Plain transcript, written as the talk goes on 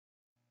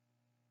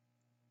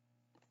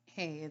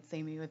Hey, it's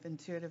Amy with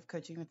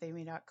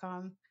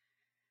intuitivecoachingwithamy.com.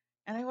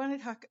 And I want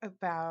to talk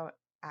about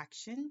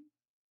action,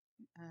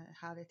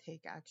 how to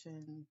take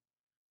action,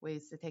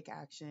 ways to take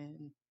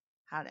action,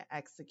 how to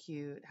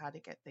execute, how to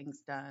get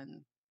things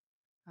done,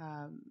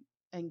 um,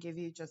 and give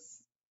you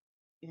just,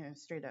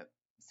 straight up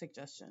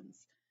suggestions.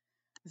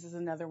 This is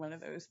another one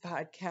of those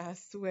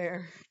podcasts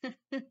where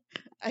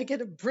I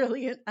get a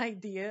brilliant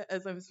idea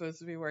as I'm supposed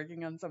to be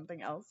working on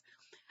something else.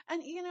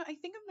 And I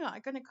think I'm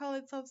not going to call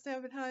it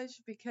self-sabotage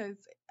because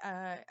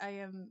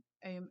I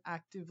am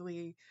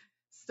actively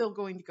still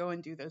going to go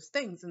and do those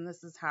things, and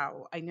this is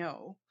how I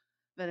know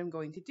that I'm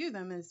going to do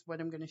them is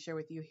what I'm going to share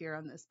with you here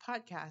on this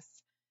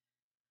podcast.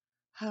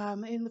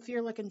 And if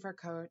you're looking for a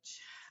coach,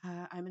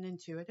 I'm an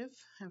intuitive.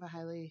 I have a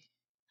highly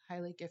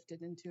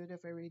gifted intuitive.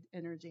 I read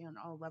energy on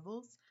all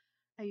levels.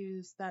 I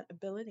use that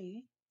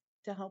ability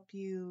to help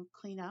you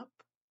clean up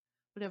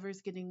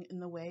whatever's getting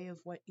in the way of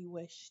what you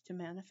wish to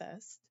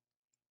manifest.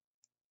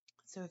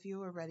 So if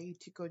you are ready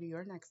to go to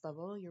your next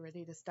level, you're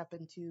ready to step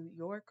into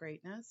your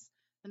greatness,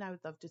 then I would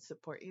love to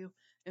support you.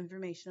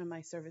 Information on my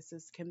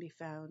services can be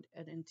found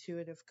at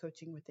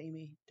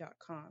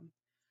intuitivecoachingwithamy.com.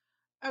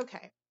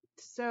 Okay,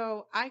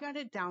 so I got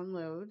a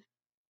download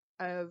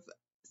of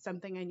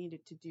something I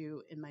needed to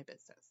do in my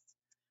business.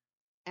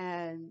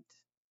 And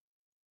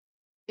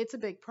it's a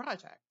big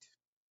project.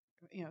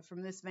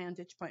 From this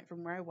vantage point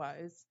from where I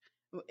was,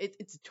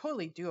 it's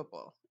totally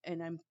doable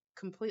and I'm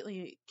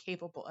completely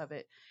capable of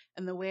it.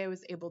 And the way I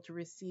was able to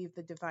receive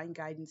the divine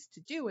guidance to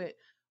do it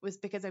was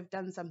because I've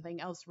done something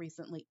else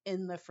recently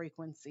in the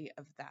frequency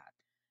of that.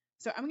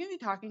 So I'm going to be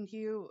talking to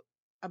you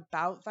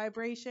about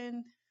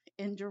vibration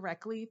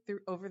indirectly through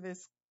over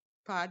this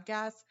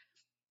podcast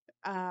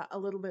a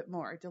little bit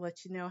more to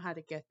let you know how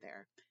to get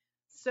there.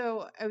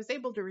 So I was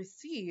able to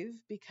receive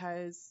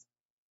because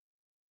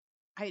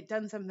I had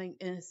done something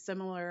in a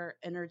similar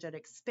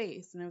energetic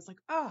space. And I was like,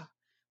 oh,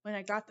 when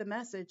I got the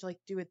message, like,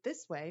 do it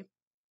this way,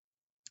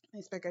 my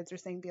spirit guides are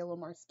saying be a little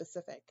more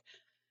specific.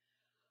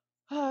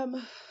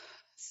 Um,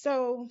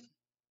 so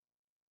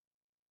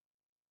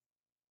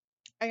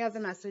I got the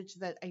message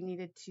that I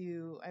needed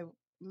to,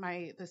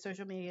 the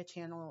social media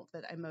channel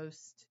that I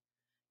most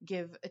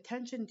give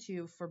attention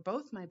to for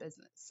both my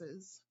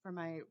businesses, for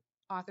my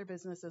author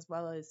business as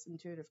well as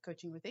intuitive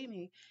coaching with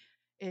Amy,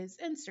 is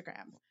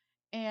Instagram.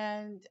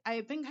 And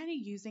I've been kind of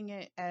using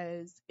it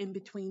as in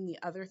between the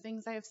other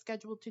things I have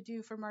scheduled to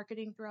do for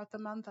marketing throughout the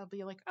month. I'll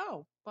be like,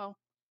 oh, well,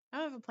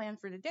 I have a plan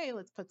for today.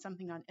 Let's put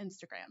something on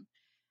Instagram.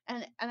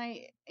 And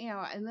I,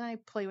 and then I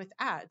play with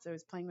ads. I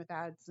was playing with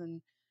ads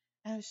and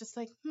I was just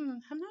like,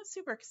 I'm not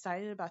super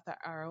excited about the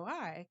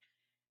ROI.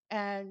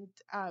 And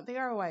the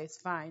ROI is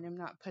fine. I'm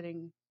not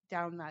putting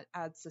down that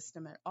ad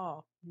system at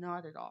all,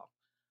 not at all.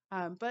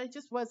 But it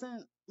just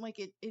wasn't like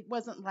it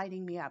wasn't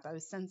lighting me up. I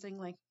was sensing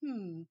like,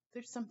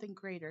 there's something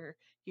greater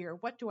here.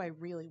 What do I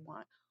really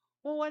want?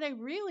 Well, what I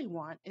really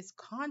want is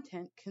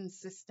content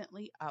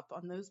consistently up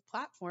on those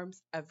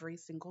platforms every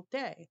single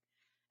day.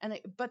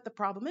 But the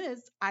problem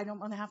is, I don't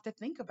want to have to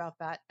think about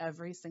that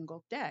every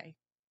single day.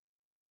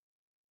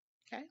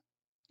 Okay.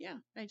 Yeah,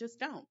 I just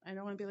don't. I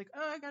don't want to be like,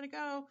 oh, I gotta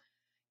go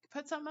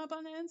put something up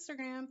on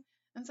Instagram.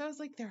 And so I was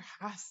like, there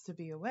has to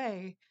be a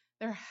way.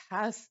 There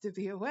has to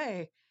be a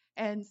way.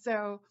 And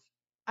so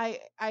I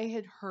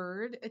had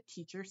heard a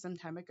teacher some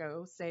time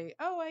ago say,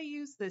 "Oh, I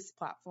use this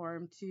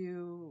platform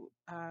to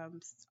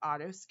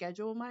auto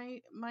schedule my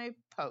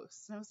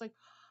posts." And I was like,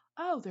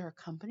 "Oh, there are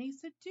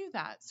companies that do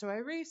that." So I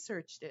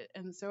researched it,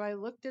 and so I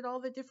looked at all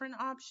the different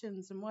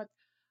options and what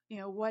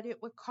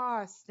it would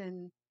cost,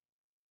 and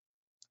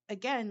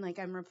again, like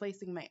I'm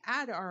replacing my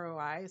ad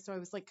ROI. So I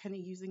was like kind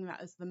of using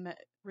that as the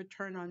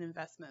return on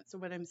investment. So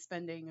what I'm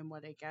spending and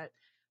what I get.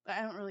 But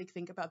I don't really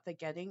think about the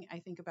getting. I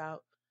think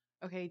about,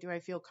 okay, do I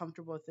feel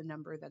comfortable with the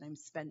number that I'm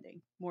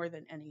spending more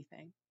than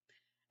anything?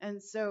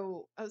 And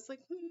so I was like,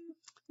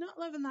 not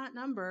loving that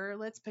number.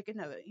 Let's pick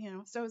another.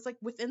 So it's like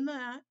within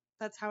that,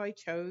 that's how I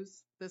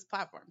chose this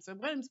platform. So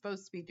what I'm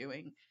supposed to be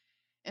doing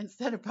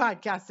instead of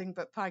podcasting,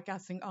 but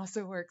podcasting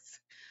also works,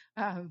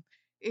 um,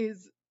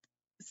 is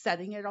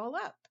setting it all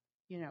up,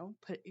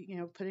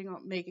 putting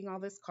on making all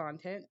this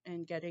content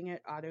and getting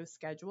it auto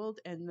scheduled.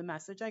 And the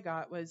message I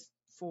got was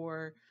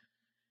for,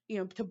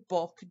 to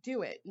bulk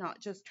do it, not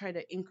just try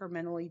to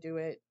incrementally do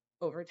it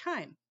over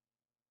time,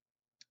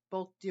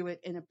 bulk do it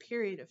in a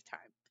period of time.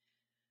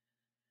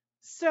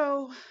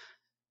 So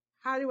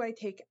how do I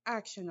take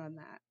action on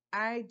that?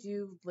 I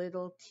do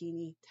little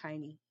teeny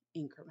tiny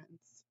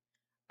increments.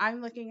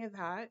 I'm looking at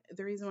that.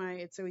 The reason why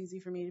it's so easy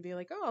for me to be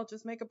like, oh, I'll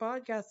just make a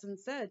podcast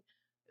instead,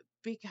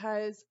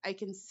 because I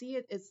can see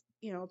it as,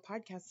 a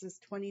podcast is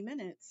 20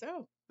 minutes.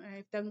 So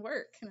I've done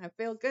work and I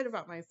feel good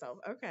about myself.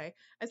 Okay.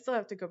 I still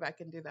have to go back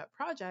and do that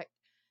project.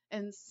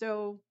 And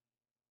so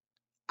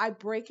I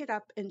break it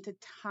up into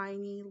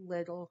tiny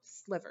little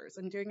slivers.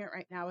 I'm doing it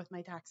right now with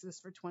my taxes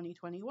for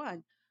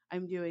 2021.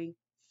 I'm doing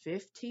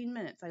 15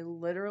 minutes. I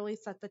literally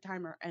set the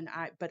timer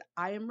but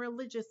I am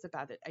religious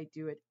about it. I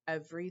do it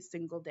every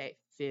single day,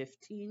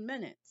 15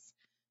 minutes.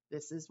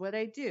 This is what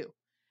I do.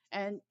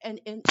 And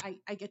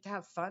I get to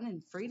have fun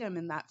and freedom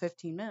in that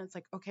 15 minutes.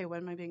 Like, okay, what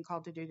am I being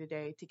called to do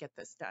today to get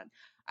this done?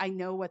 I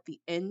know what the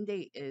end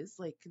date is.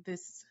 Like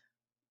this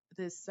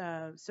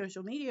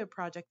social media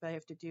project that I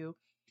have to do,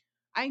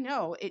 I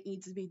know it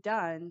needs to be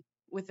done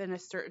within a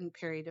certain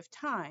period of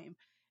time.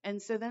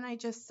 And so then I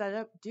just set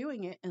up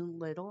doing it in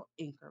little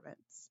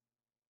increments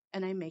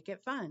and I make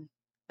it fun.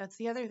 That's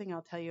the other thing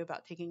I'll tell you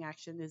about taking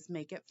action is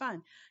make it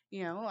fun.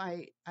 You know,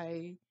 I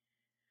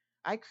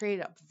create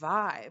a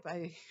vibe.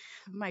 I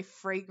my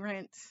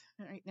fragrant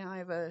right now I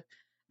have a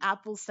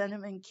apple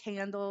cinnamon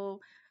candle.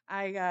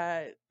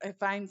 I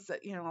find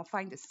I'll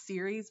find a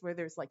series where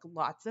there's like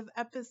lots of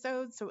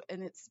episodes, so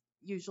and it's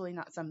usually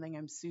not something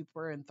I'm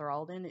super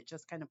enthralled in. It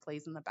just kind of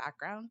plays in the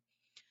background.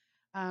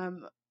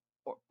 Um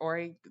or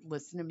I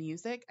listen to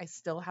music. I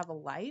still have a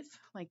life,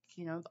 like,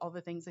 all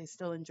the things I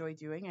still enjoy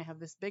doing. I have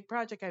this big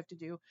project I have to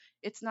do.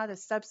 It's not a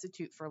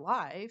substitute for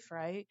life,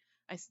 right?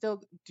 I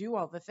still do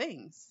all the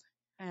things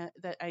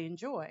that I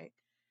enjoy.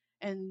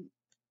 And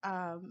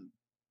um,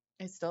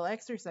 I still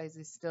exercise.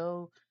 I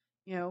still,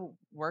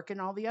 work in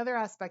all the other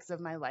aspects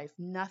of my life.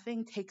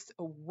 Nothing takes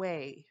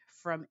away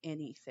from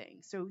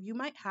anything. So you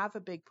might have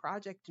a big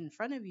project in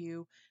front of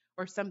you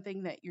or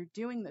something that you're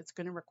doing that's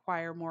going to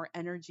require more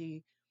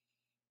energy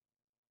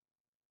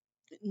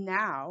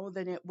now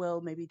than it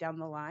will maybe down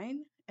the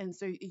line. And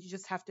so you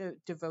just have to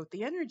devote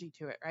the energy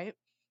to it, right?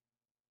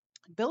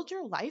 Build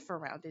your life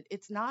around it.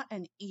 It's not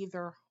an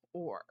either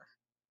or.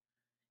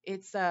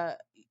 It's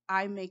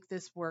I make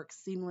this work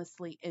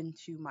seamlessly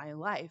into my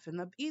life. And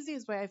the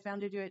easiest way I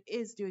found to do it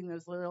is doing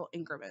those little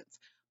increments,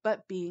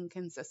 but being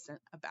consistent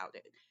about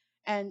it.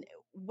 And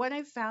what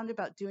I've found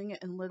about doing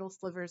it in little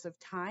slivers of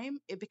time,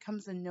 it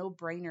becomes a no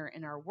brainer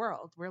in our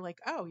world. We're like,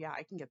 oh, yeah,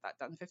 I can get that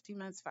done. 15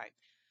 minutes, fine.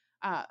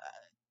 Uh,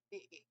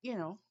 you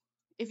know,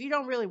 if you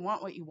don't really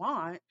want what you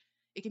want,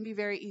 it can be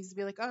very easy to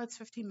be like, oh, it's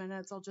 15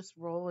 minutes. I'll just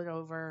roll it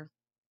over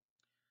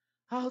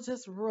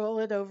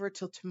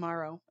till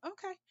tomorrow.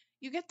 Okay.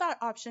 You get that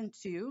option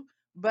too,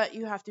 but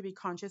you have to be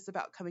conscious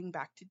about coming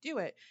back to do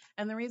it.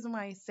 And the reason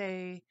why I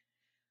say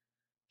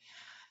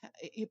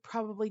it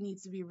probably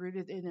needs to be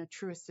rooted in a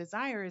truest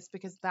desire is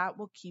because that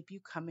will keep you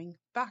coming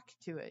back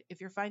to it. If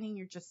you're finding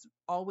you're just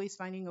always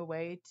finding a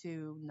way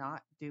to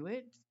not do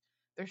it,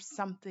 there's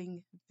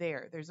something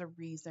there. There's a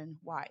reason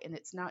why. And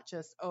it's not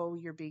just, oh,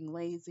 you're being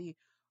lazy,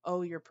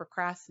 oh, you're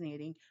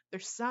procrastinating.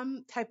 There's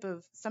some type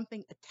of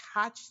something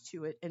attached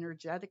to it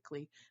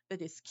energetically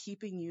that is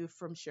keeping you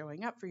from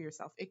showing up for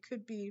yourself. It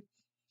could be,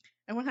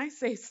 and when I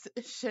say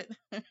shit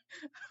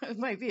it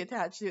might be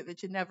attached to it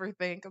that you never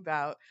think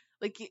about,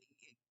 like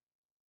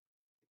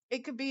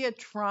it could be a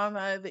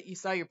trauma that you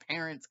saw your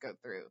parents go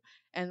through,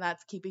 and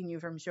that's keeping you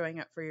from showing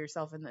up for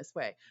yourself in this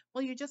way.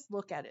 Well, you just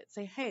look at it,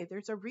 say, hey,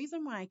 there's a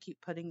reason why I keep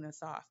putting this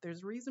off.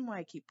 There's a reason why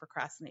I keep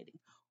procrastinating.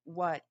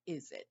 What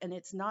is it? And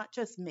it's not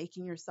just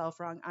making yourself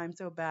wrong. I'm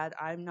so bad.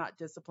 I'm not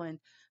disciplined.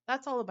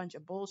 That's all a bunch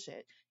of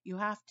bullshit. You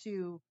have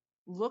to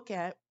look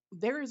at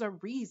there is a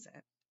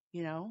reason,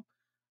 you know?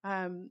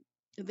 Um,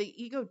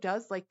 the ego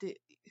does like to,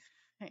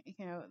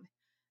 you know,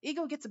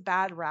 ego gets a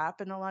bad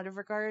rap in a lot of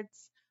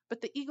regards, but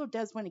the ego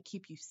does want to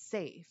keep you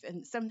safe.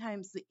 And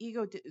sometimes the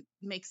ego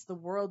makes the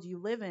world you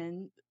live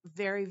in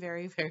very,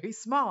 very, very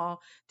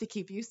small to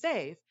keep you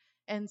safe.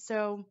 And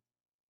so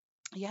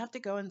you have to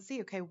go and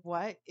see, okay,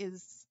 what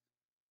is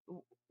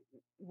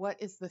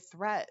the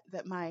threat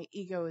that my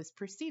ego is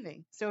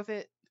perceiving? So if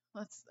it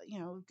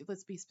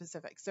let's be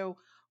specific. So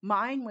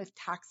mine with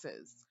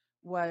taxes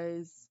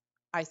was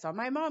I saw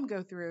my mom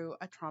go through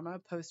a trauma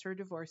post her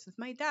divorce with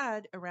my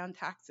dad around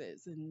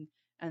taxes and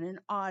an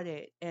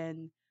audit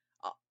and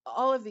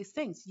all of these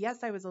things.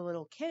 Yes, I was a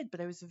little kid,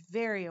 but I was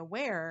very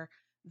aware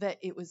that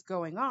it was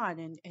going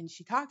on, and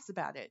she talks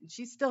about it and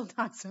she still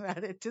talks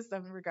about it to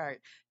some regard.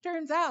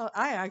 Turns out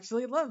I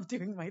actually love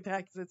doing my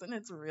taxes and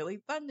it's really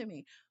fun to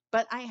me,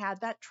 but I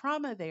had that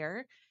trauma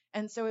there.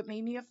 And so it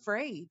made me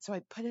afraid. So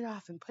I put it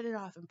off and put it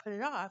off and put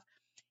it off,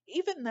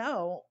 even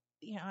though,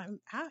 I'm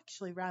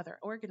actually rather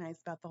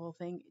organized about the whole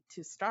thing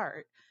to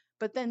start.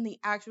 But then the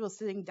actual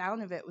sitting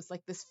down of it was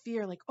like this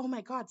fear, like, oh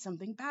my God,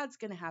 something bad's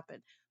going to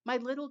happen. My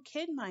little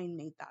kid mind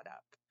made that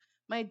up.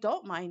 My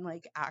adult mind,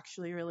 like,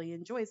 actually really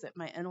enjoys it.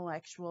 My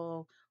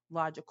intellectual,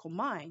 logical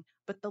mind.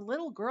 But the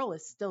little girl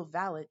is still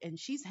valid and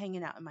she's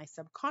hanging out in my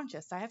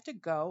subconscious. I have to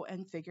go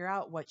and figure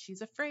out what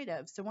she's afraid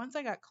of. So once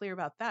I got clear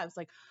about that, I was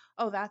like,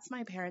 oh, that's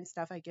my parents'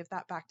 stuff. I give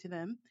that back to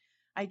them.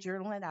 I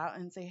journal it out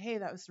and say, hey,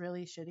 that was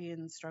really shitty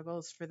and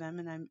struggles for them.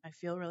 And I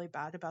feel really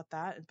bad about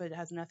that, but it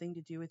has nothing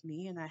to do with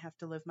me. And I have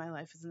to live my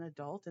life as an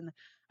adult. And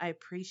I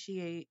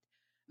appreciate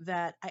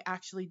that I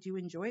actually do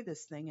enjoy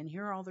this thing. And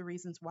here are all the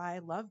reasons why I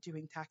love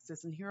doing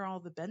taxes. And here are all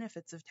the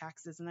benefits of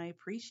taxes. And I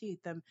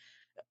appreciate them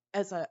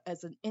as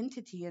an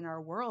entity in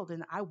our world,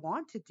 and I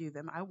want to do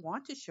them. I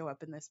want to show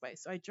up in this way.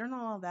 So I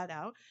journal all that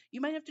out.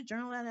 You might have to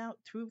journal that out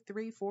 2,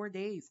 3, 4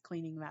 days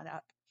cleaning that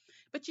up,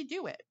 but you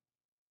do it.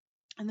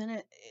 And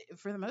then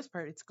for the most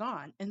part, it's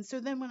gone. And so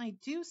then when I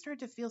do start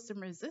to feel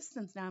some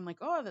resistance now, I'm like,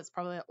 oh, that's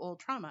probably that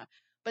old trauma.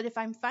 But if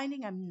I'm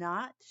finding I'm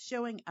not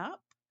showing up,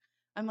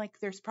 I'm like,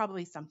 there's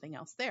probably something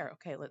else there.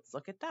 Okay, let's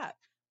look at that.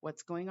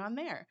 What's going on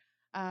there?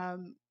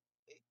 Um,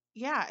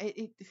 yeah,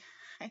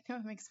 I know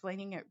I'm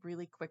explaining it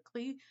really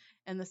quickly,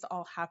 and this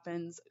all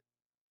happens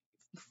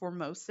for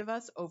most of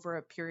us over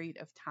a period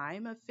of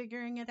time of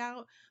figuring it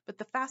out. But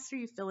the faster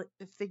you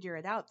figure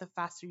it out, the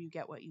faster you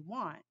get what you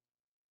want.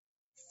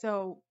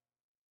 So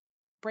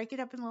break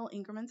it up in little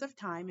increments of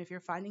time. If you're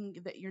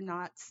finding that you're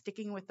not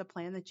sticking with the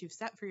plan that you've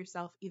set for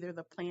yourself, either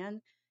the plan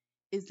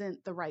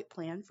isn't the right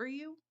plan for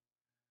you,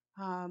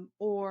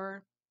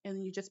 or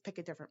and you just pick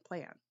a different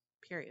plan,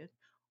 period,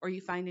 or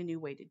you find a new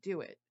way to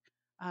do it.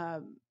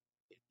 Um,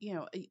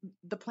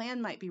 the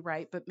plan might be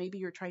right, but maybe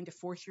you're trying to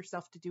force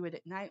yourself to do it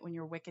at night when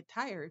you're wicked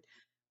tired.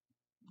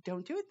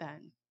 Don't do it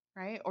then,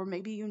 right? Or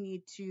maybe you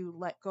need to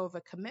let go of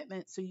a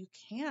commitment so you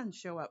can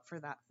show up for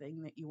that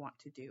thing that you want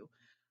to do.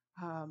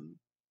 Um,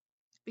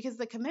 because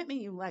the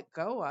commitment you let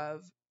go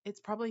of,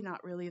 it's probably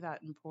not really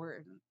that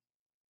important,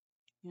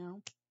 you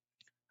know?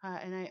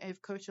 And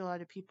I've coached a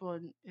lot of people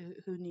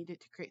who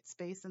needed to create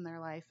space in their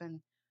life,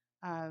 and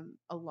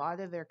a lot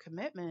of their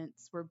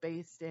commitments were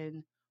based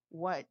in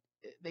what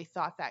they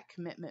thought that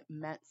commitment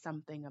meant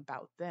something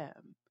about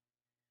them.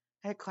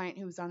 I had a client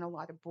who was on a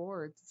lot of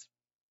boards,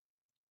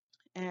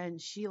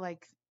 and she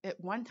like at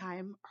one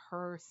time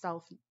her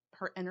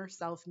inner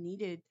self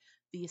needed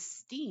the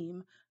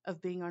esteem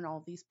of being on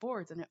all these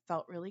boards, and it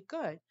felt really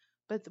good.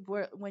 But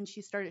when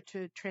she started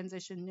to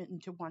transition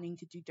into wanting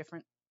to do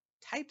different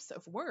types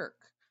of work,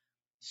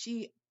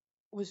 she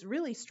was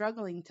really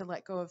struggling to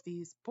let go of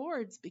these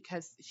boards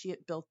because she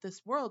had built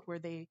this world where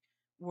they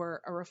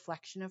were a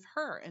reflection of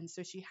her. And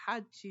so she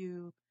had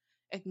to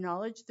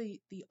acknowledge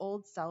the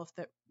old self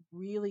that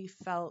really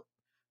felt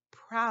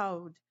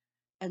proud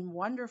and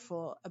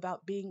wonderful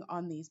about being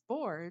on these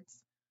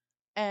boards.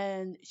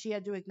 And she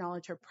had to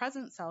acknowledge her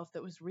present self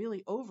that was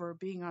really over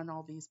being on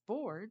all these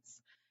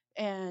boards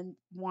and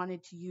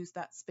wanted to use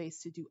that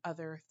space to do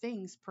other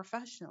things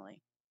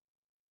professionally.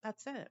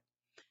 That's it.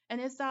 And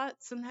is that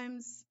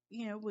sometimes,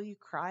 will you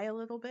cry a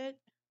little bit?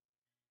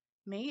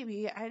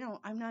 Maybe.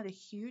 I'm not a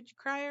huge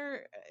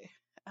crier,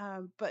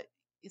 but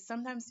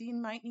sometimes you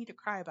might need to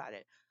cry about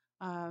it.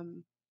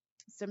 Um,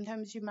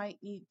 Sometimes you might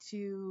need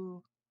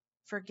to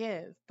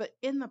forgive, but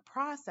in the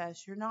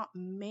process, you're not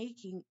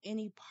making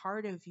any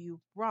part of you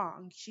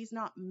wrong. She's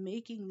not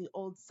making the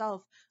old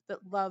self that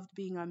loved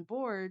being on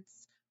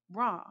boards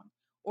wrong,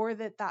 or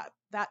that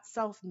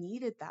self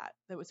needed that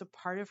was a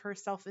part of her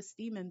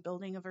self-esteem and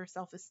building of her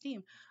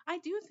self-esteem. I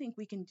do think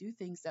we can do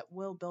things that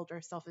will build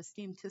our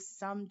self-esteem to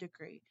some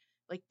degree,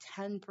 like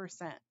 10%.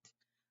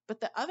 But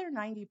the other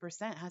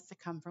 90% has to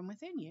come from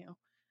within you.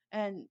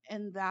 And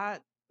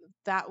that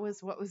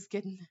was what was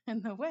getting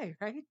in the way,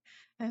 right?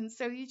 And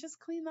so you just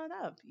clean that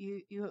up.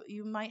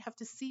 You might have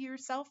to see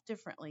yourself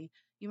differently.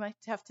 You might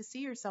have to see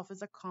yourself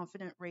as a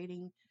confident,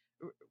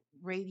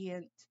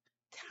 radiant,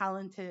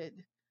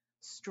 talented,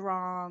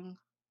 strong,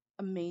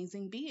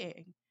 amazing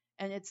being.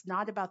 And it's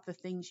not about the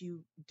things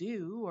you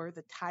do or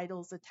the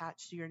titles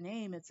attached to your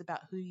name. It's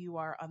about who you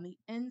are on the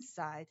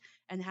inside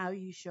and how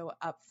you show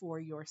up for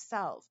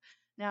yourself.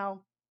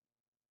 Now,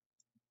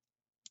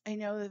 I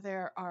know that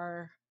there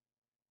are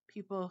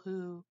people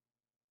who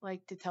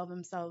like to tell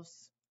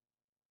themselves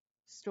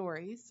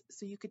stories.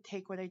 So you could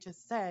take what I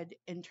just said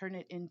and turn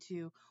it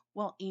into,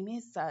 well,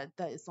 Amy said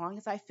that as long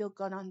as I feel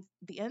good on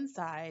the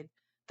inside,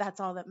 that's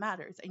all that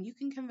matters. And you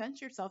can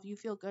convince yourself you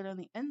feel good on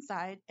the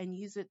inside and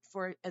use it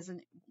for as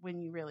an when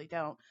you really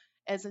don't,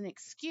 as an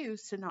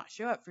excuse to not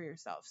show up for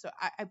yourself. So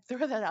I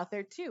throw that out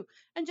there too.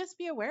 And just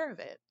be aware of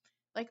it.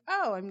 Like,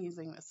 oh, I'm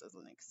using this as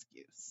an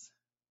excuse.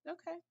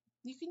 Okay.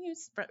 You can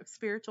use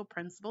spiritual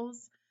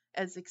principles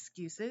as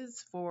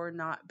excuses for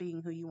not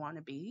being who you want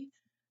to be.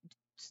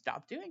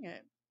 Stop doing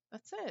it.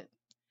 That's it.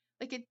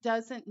 Like it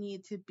doesn't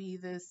need to be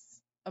this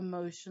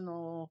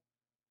emotional,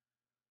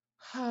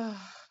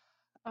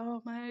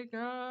 oh my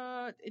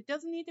God. It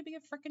doesn't need to be a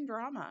freaking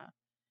drama.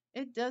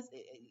 It does.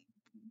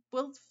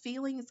 Will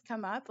feelings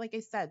come up? Like I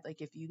said,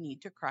 like if you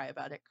need to cry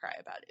about it, cry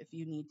about it. If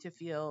you need to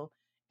feel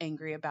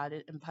angry about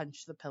it and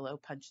punch the pillow,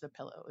 punch the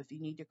pillow. If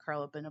you need to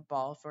curl up in a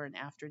ball for an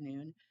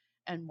afternoon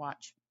and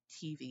watch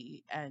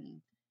TV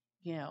and,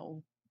 you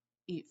know,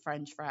 eat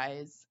french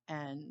fries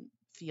and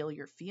feel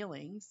your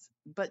feelings.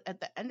 But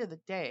at the end of the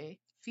day,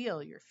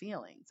 feel your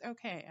feelings.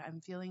 Okay, I'm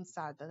feeling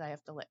sad that I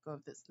have to let go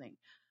of this thing.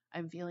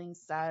 I'm feeling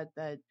sad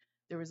that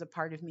there was a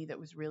part of me that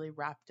was really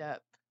wrapped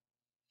up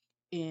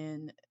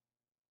in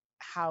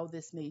how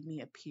this made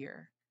me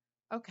appear.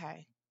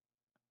 Okay,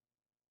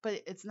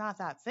 but it's not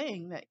that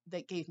thing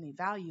that gave me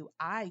value.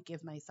 I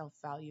give myself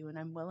value, and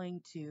I'm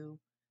willing to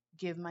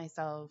give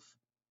myself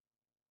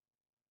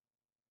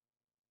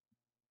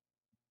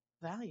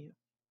value.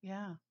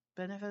 Yeah,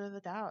 benefit of the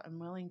doubt. I'm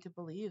willing to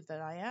believe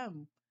that I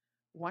am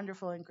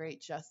wonderful and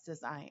great just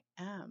as I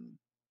am.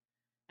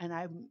 And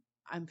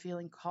I'm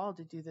feeling called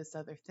to do this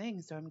other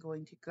thing, so I'm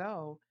going to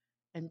go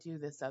and do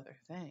this other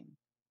thing.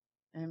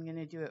 And I'm going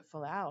to do it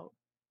full out.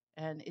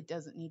 And it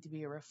doesn't need to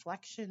be a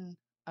reflection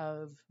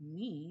of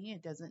me.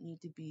 It doesn't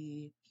need to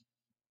be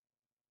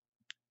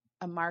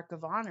a mark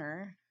of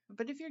honor.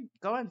 But if you're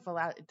going full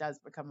out, it does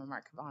become a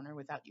mark of honor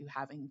without you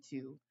having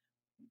to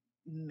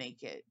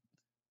make it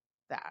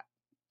that.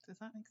 Does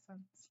that make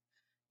sense?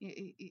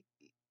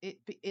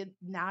 It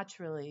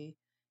naturally,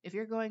 if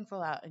you're going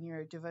full out and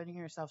you're devoting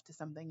yourself to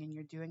something and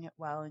you're doing it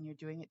well and you're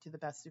doing it to the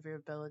best of your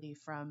ability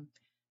from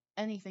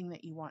anything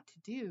that you want to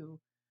do,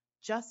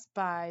 just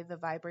by the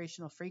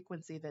vibrational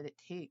frequency that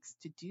it takes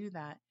to do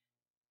that,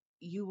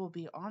 you will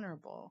be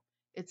honorable.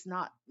 It's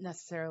not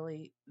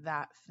necessarily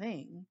that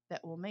thing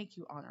that will make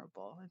you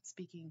honorable. I'm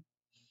speaking,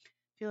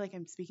 I feel like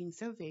I'm speaking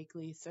so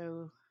vaguely.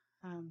 So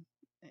um,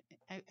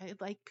 I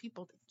like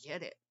people to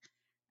get it.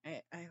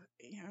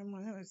 I'm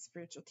one of those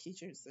spiritual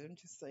teachers that I'm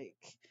just like,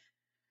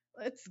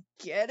 let's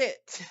get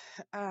it.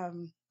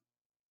 Um,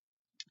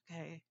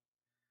 okay.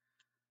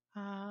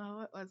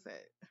 What was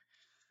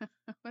it?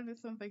 What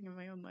is something in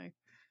my own life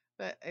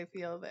that I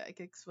feel that I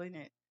could explain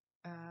it?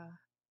 Uh,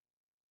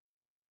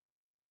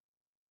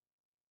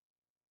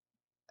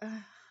 uh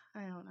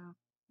I don't know.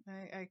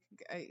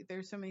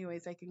 There's so many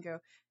ways I can go.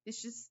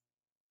 It's just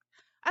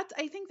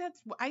I think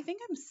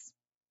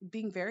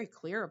being very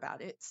clear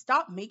about it.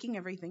 Stop making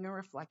everything a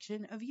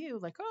reflection of you.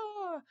 Like,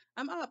 oh,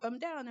 I'm up, I'm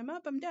down, I'm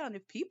up, I'm down.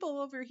 If people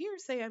over here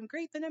say I'm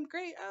great, then I'm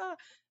great.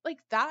 Like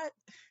that.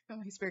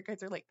 My spirit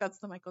guides are like, that's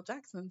the Michael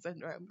Jackson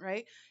syndrome,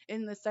 right?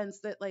 In the sense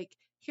that, like,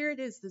 here it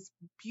is, this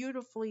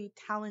beautifully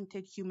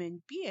talented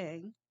human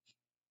being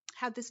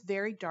had this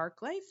very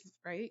dark life,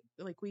 right?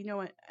 Like, we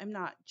know it, I'm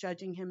not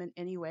judging him in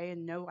any way,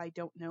 and no, I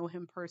don't know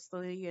him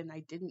personally, and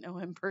I didn't know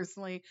him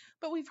personally,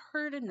 but we've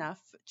heard enough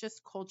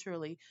just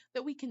culturally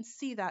that we can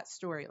see that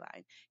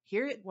storyline.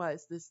 Here it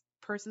was, this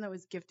person that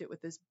was gifted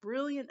with this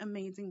brilliant,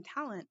 amazing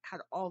talent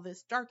had all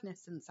this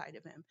darkness inside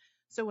of him.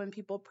 So when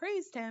people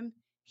praised him,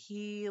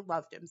 he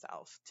loved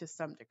himself to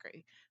some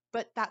degree,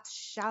 but that's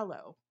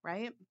shallow,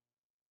 right?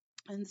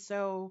 And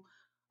so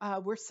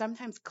we're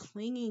sometimes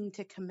clinging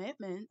to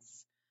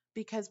commitments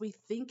because we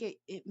think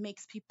it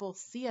makes people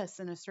see us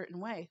in a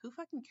certain way. Who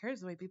fucking cares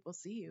the way people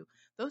see you?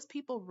 Those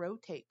people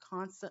rotate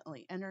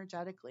constantly,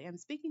 energetically. I'm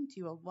speaking to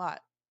you a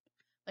lot,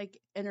 like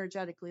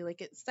energetically,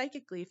 like it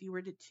psychically. If you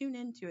were to tune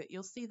into it,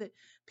 you'll see that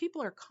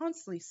people are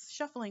constantly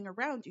shuffling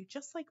around you,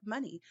 just like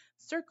money,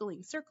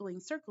 circling, circling,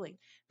 circling,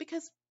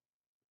 because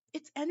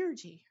it's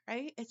energy,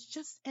 right? It's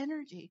just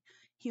energy.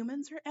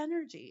 Humans are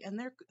energy and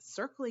they're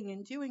circling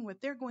and doing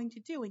what they're going to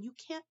do, and you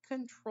can't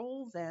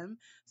control them.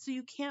 So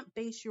you can't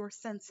base your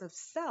sense of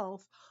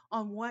self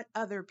on what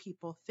other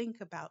people think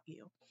about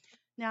you.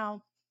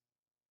 Now,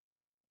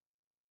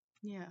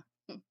 yeah,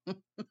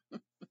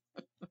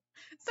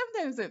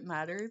 sometimes it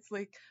matters,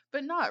 like,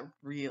 but not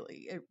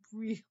really. It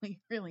really,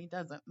 really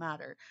doesn't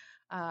matter.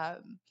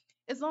 Um,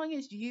 as long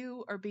as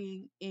you are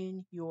being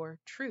in your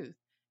truth,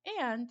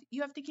 and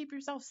you have to keep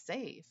yourself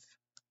safe,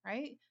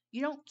 right?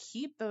 You don't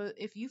keep those,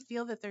 if you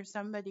feel that there's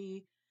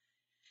somebody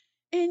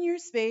in your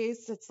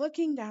space that's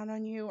looking down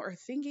on you or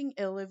thinking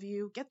ill of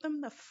you, get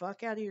them the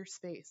fuck out of your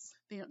space.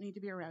 They don't need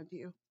to be around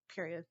you,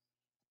 period.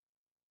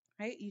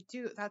 Right? You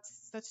do,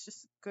 that's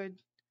just good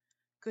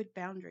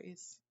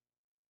boundaries.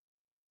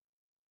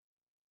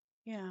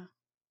 Yeah.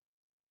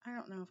 I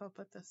don't know if I'll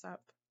put this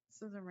up.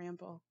 This is a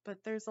ramble, but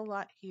there's a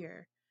lot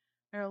here.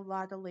 There are a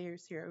lot of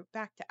layers here.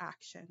 Back to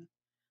action.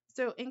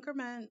 So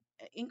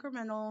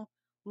incremental.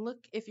 Look,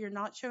 if you're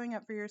not showing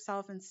up for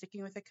yourself and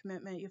sticking with a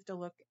commitment, you have to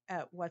look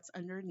at what's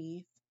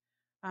underneath.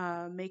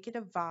 Make it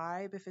a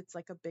vibe. If it's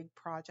like a big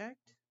project,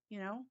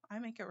 I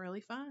make it really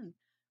fun.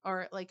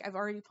 Or like I've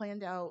already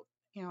planned out.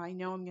 I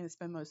know I'm going to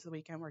spend most of the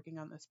weekend working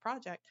on this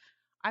project.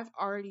 I've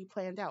already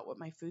planned out what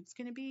my food's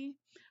going to be.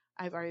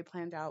 I've already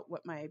planned out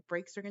what my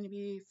breaks are going to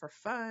be for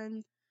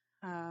fun.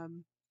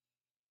 Um,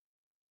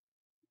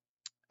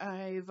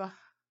 I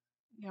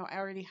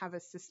already have a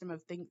system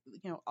of things,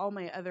 all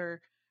my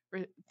other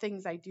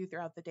things I do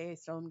throughout the day.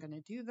 So I'm going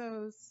to do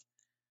those.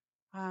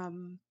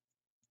 Um,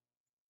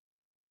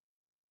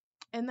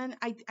 and then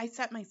I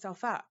set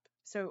myself up.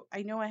 So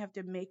I know I have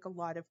to make a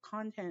lot of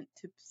content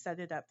to set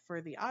it up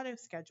for the auto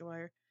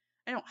scheduler.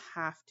 I don't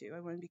have to. I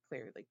want to be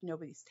clear. Like,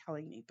 nobody's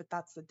telling me, but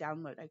that's the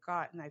download I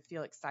got, and I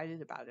feel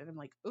excited about it. I'm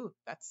like, ooh,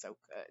 that's so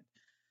good.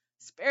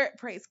 Spirit,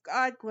 praise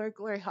God, glory,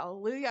 glory,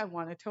 hallelujah. I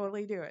want to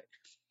totally do it.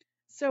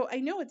 So I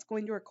know it's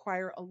going to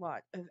require a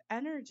lot of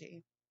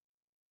energy.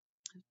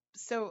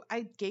 So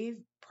I gave,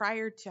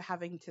 prior to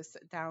having to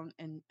sit down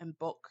and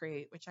bulk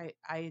create, which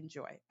I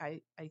enjoy.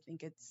 I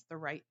think it's the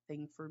right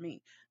thing for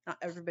me. Not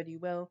everybody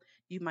will.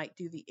 You might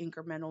do the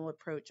incremental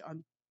approach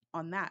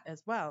on that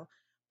as well.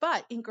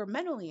 But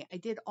incrementally, I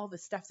did all the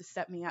stuff to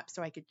set me up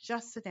so I could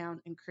just sit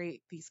down and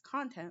create these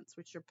contents,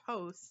 which are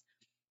posts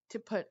to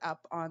put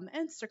up on the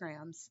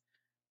Instagrams.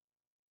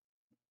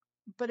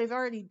 But I've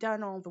already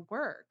done all the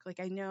work. Like,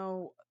 I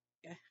know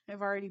I've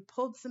already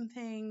pulled some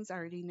things. I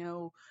already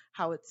know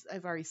how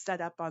I've already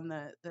set up on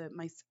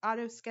my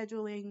auto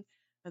scheduling.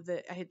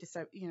 I had to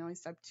set, I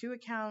set up 2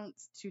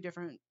 accounts, 2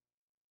 different,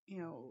 you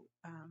know,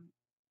 um,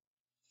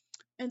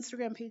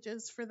 Instagram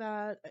pages for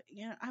that.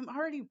 I'm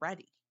already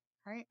ready.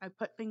 Right. I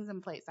put things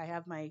in place. I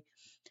have my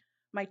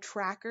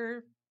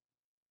tracker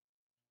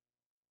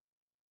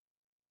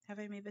Have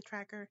I made the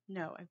tracker?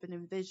 No, I've been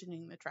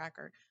envisioning the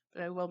tracker,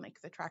 but I will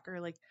make the tracker.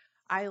 Like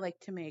I like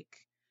to make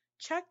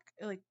check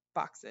like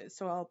boxes.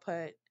 So I'll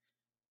put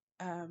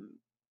um,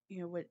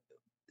 what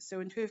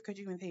so intuitive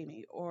coaching with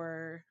Amy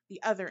or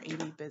the other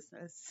Amy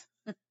business,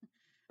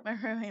 my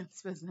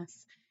romance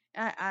business.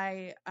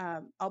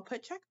 I'll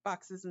put check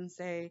boxes and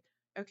say,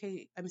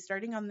 okay, I'm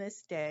starting on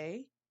this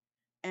day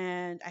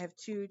and I have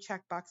two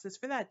check boxes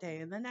for that day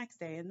and the next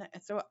day. And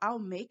so I'll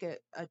make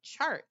a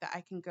chart that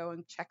I can go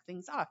and check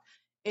things off.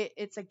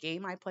 It's a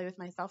game I play with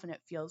myself and it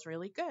feels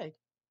really good.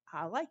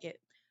 I like it.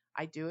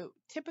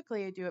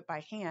 Typically I do it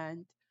by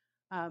hand.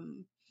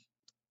 Um,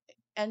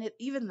 and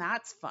even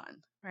that's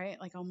fun, right?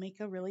 Like I'll make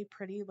a really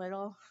pretty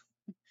little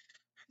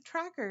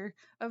tracker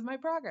of my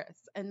progress.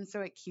 And so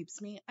it keeps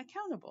me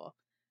accountable.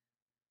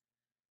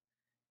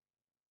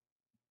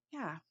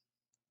 Yeah.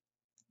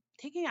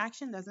 Taking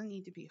action doesn't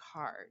need to be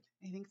hard.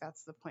 I think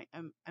that's the point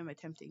I'm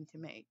attempting to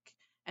make.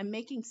 And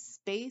making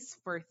space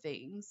for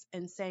things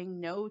and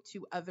saying no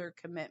to other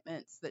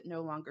commitments that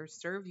no longer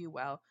serve you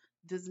well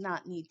does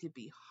not need to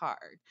be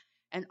hard.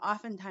 And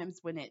oftentimes,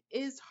 when it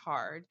is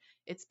hard,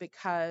 it's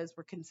because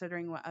we're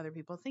considering what other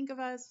people think of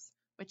us,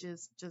 which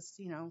is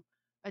just,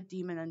 a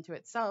demon unto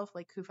itself.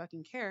 Like, who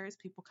fucking cares?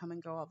 People come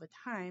and go all the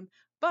time,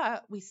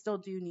 but we still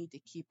do need to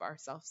keep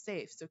ourselves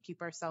safe. So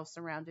keep ourselves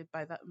surrounded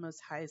by the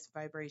most highest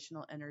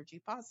vibrational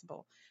energy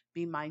possible.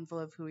 Be mindful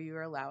of who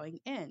you're allowing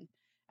in.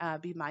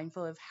 Be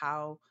mindful of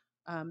how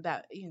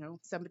that,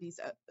 somebody's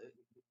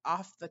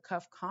off the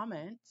cuff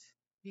comment.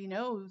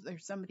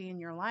 There's somebody in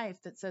your life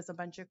that says a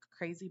bunch of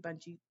crazy,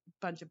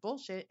 bunch of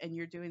bullshit and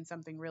you're doing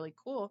something really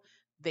cool.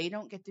 They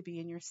don't get to be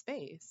in your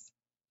space.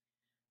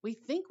 We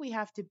think we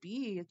have to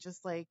be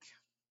just like,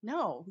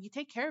 no, you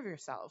take care of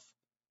yourself,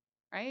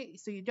 right?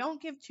 So you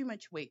don't give too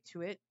much weight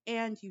to it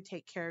and you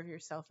take care of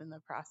yourself in the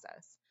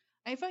process.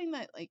 I find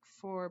that, like,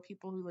 for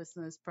people who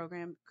listen to this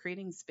program,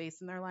 creating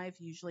space in their life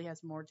usually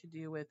has more to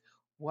do with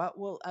what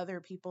will other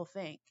people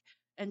think,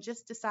 and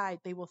just decide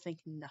they will think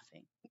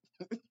nothing.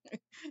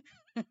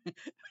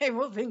 They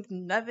will think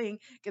nothing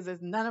because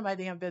it's none of my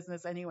damn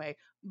business anyway.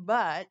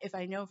 But if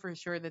I know for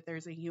sure that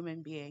there's a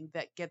human being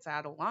that gets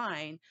out of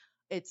line,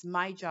 it's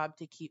my job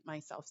to keep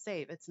myself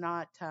safe. It's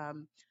not a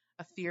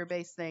fear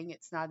based thing.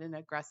 It's not an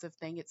aggressive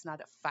thing. It's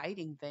not a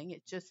fighting thing.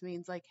 It just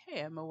means, like,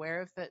 hey, I'm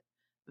aware of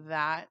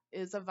that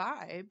is a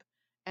vibe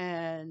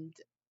and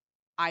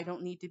I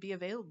don't need to be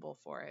available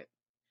for it.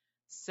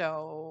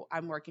 So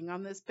I'm working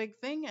on this big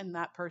thing and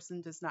that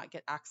person does not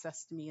get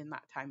access to me in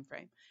that time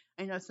frame.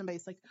 I know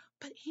somebody's like,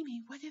 but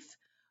Amy, what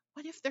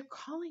if they're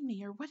calling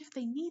me, or what if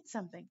they need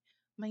something?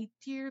 My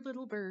dear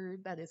little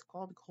bird, that is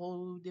called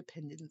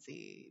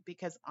codependency,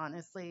 because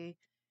honestly,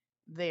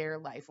 their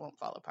life won't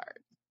fall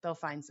apart. They'll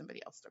find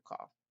somebody else to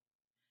call.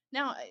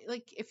 Now,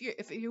 like, if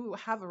you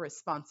have a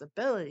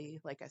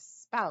responsibility like a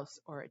spouse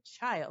or a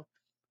child,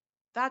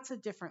 that's a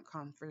different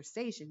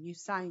conversation. You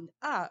signed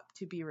up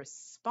to be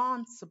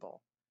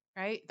responsible,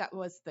 right? That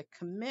was the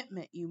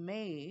commitment you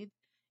made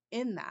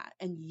in that.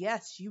 And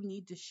yes, you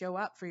need to show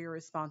up for your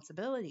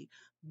responsibility.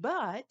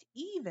 But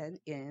even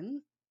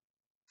in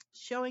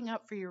showing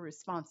up for your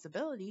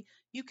responsibility,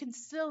 you can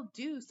still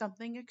do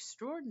something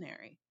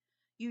extraordinary.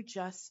 You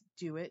just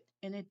do it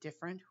in a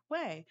different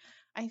way.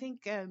 I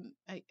think I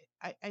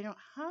don't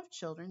have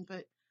children,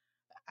 but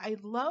I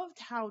loved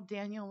how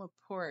Danielle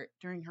Laporte,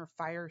 during her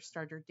fire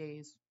starter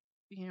days,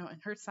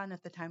 and her son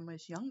at the time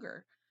was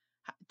younger,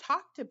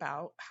 talked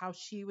about how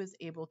she was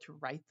able to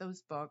write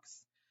those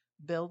books,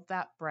 build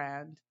that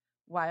brand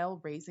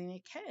while raising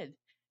a kid,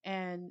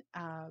 and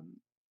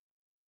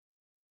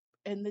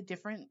the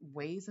different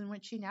ways in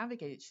which she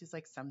navigated. She's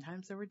like,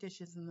 sometimes there were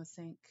dishes in the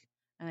sink,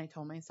 and I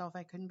told myself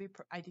I couldn't be,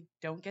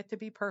 don't get to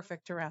be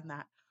perfect around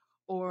that.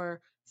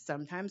 Or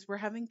sometimes we're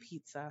having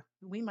pizza.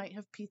 We might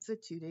have pizza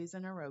 2 days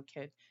in a row,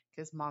 kid,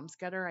 because mom's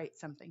got to write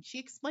something. She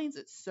explains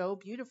it so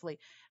beautifully,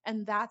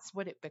 and that's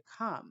what it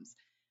becomes.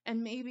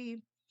 And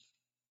maybe,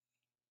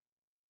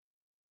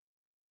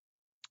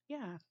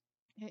 yeah,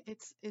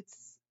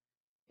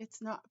 it's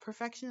not,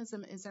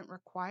 perfectionism isn't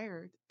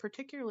required,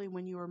 particularly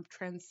when you are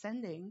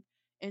transcending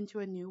into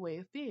a new way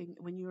of being,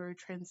 when you are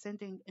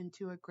transcending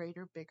into a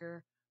greater,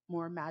 bigger,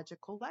 more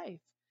magical life.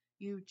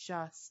 You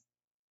just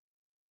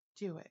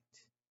do it.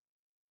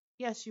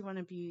 Yes, you want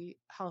to be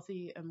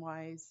healthy and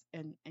wise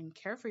and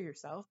care for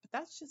yourself, but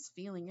that's just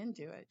feeling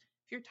into it.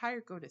 If you're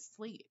tired, go to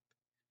sleep.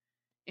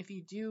 If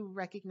you do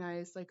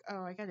recognize, like,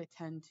 oh, I got to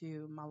tend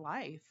to my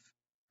life,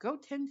 go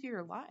tend to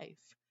your life.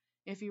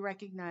 If you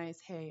recognize,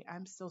 hey,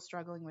 I'm still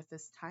struggling with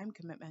this time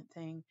commitment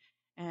thing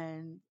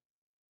and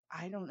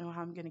I don't know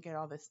how I'm going to get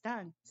all this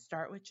done,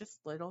 start with just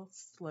little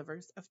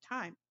slivers of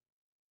time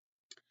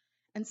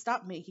and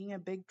stop making a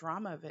big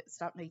drama of it.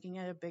 Stop making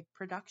it a big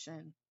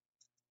production,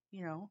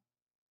 you know,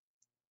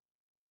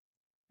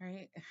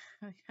 right?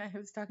 I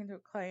was talking to a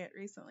client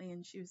recently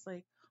and she was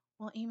like,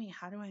 well, Amy,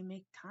 how do I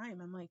make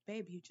time? I'm like,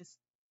 babe, you just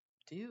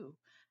do.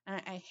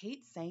 And I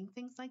hate saying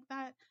things like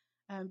that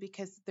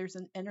because there's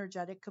an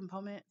energetic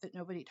component that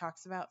nobody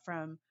talks about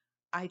from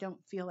I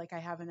don't feel like I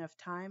have enough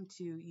time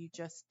to, you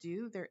just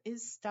do. There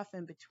is stuff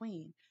in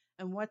between.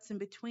 And what's in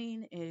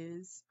between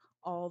is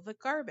all the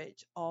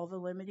garbage, all the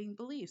limiting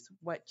beliefs,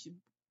 what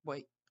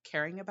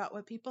caring about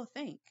what people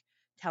think,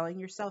 telling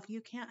yourself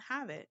you can't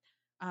have it,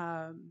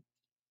 um,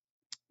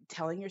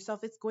 telling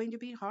yourself it's going to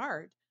be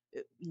hard,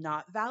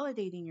 not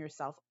validating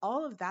yourself,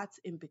 all of that's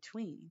in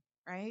between,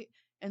 right?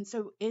 And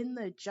so in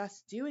the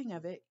just doing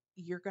of it,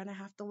 you're going to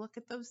have to look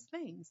at those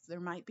things. There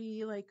might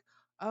be like,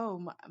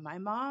 oh, my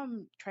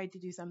mom tried to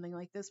do something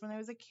like this when I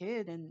was a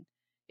kid and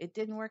it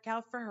didn't work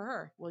out for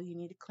her. Well, you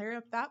need to clear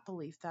up that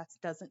belief. That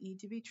doesn't need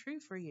to be true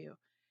for you.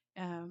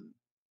 Um,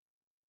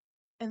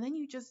 and then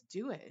you just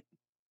do it.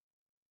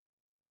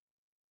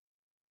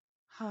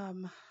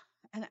 Um,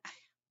 and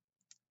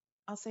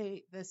I'll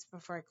say this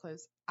before I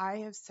close. I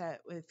have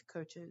sat with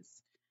coaches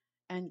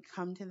and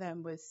come to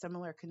them with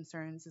similar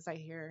concerns as I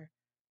hear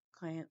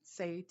clients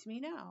say to me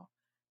now.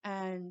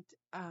 And,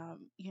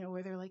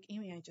 where they're like,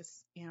 Amy, I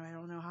just, I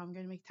don't know how I'm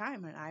going to make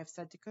time. And I've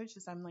said to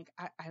coaches, I'm like,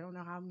 I don't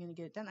know how I'm going to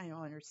get it done. I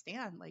don't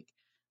understand.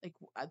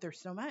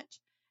 There's so much.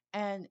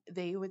 And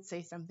they would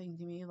say something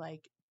to me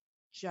like,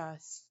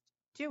 just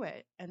do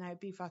it. And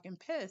I'd be fucking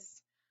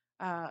pissed.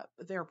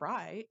 They're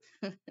right.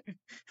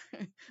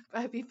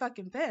 I'd be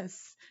fucking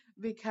pissed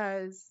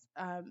because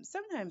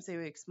sometimes they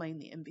would explain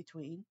the in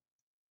between,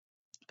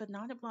 but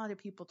not a lot of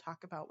people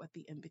talk about what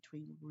the in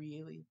between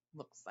really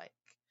looks like.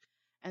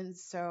 And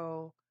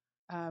so,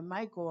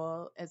 my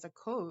goal as a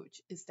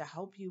coach is to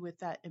help you with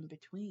that in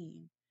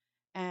between.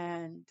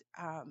 And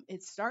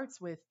it starts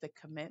with the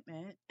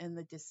commitment and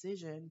the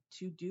decision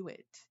to do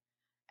it.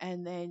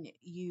 And then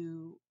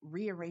you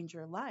rearrange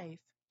your life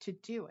to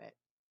do it.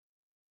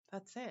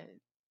 That's it.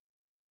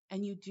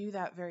 And you do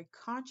that very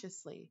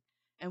consciously.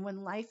 And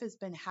when life has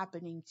been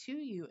happening to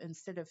you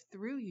instead of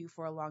through you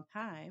for a long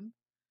time,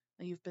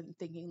 and you've been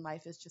thinking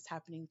life is just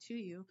happening to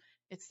you,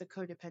 it's the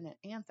codependent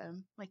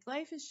anthem. Like,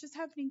 life is just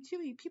happening to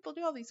me. People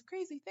do all these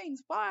crazy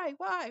things. Why?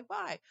 Why?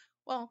 Why?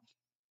 Well,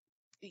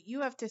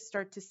 you have to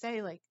start to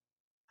say, like,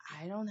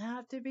 I don't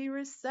have to be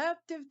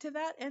receptive to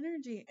that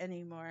energy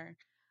anymore.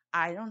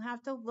 I don't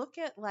have to look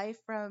at life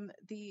from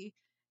the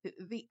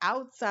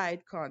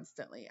outside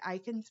constantly. I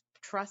can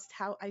trust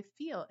how I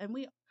feel. And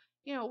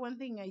one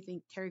thing I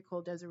think Terry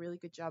Cole does a really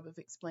good job of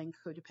explaining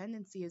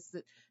codependency is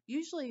that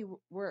usually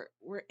we're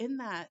in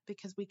that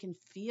because we can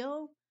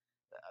feel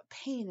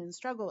pain and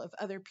struggle of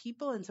other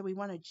people, and so we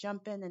want to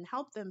jump in and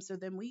help them. So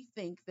then we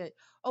think that,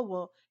 oh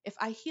well, if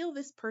I heal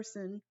this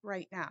person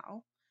right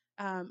now,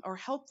 or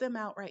help them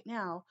out right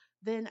now,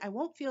 then I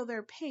won't feel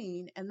their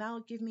pain, and that'll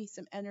give me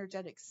some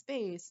energetic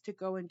space to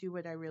go and do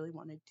what I really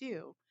want to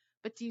do.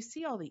 But do you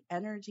see all the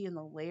energy and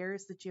the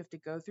layers that you have to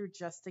go through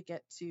just to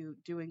get to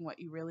doing what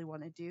you really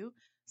want to do?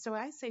 So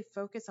I say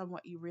focus on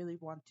what you really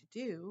want to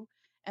do,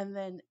 and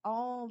then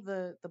all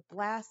the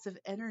blasts of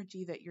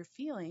energy that you're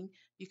feeling,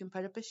 you can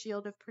put up a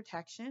shield of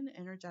protection,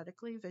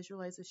 energetically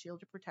visualize a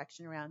shield of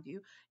protection around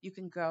you. You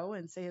can go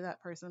and say to that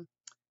person,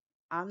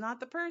 I'm not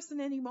the person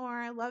anymore.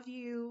 I love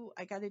you.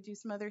 I got to do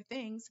some other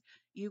things.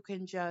 You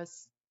can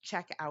just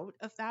check out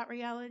of that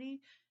reality.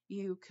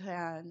 You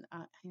can,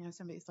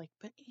 somebody's like,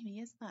 but Amy,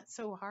 isn't that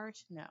so harsh?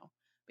 No,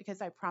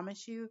 because I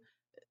promise you,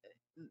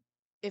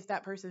 if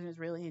that person is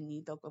really in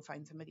need, they'll go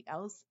find somebody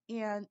else.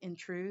 And in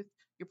truth,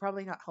 you're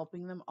probably not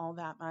helping them all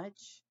that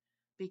much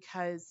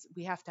because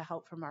we have to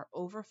help from our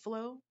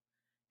overflow.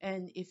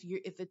 And if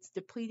it's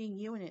depleting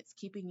you and it's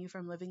keeping you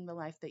from living the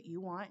life that you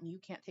want, and you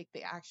can't take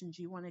the actions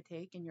you want to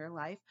take in your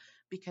life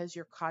because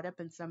you're caught up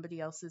in somebody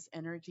else's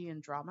energy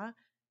and drama,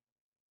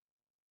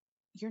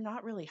 you're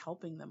not really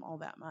helping them all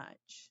that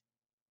much.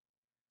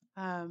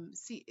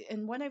 See,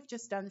 and what I've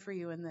just done for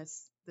you in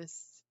this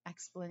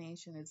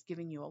explanation is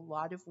giving you a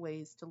lot of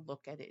ways to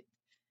look at it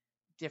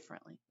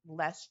differently,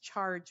 less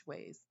charge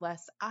ways,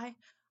 less I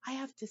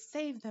have to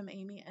save them,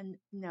 Amy. And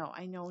no,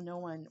 I know no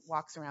one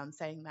walks around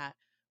saying that.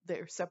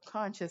 Their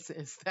subconscious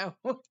is though.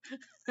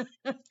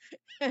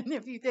 And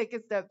if you take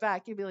a step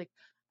back, you'd be like,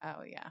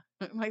 oh yeah,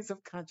 my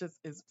subconscious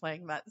is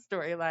playing that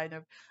storyline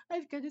of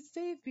I've got to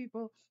save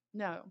people.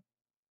 No,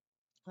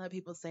 let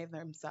people save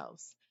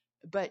themselves.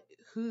 But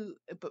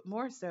but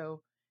more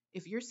so,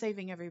 if you're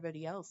saving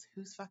everybody else,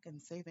 who's fucking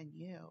saving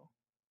you?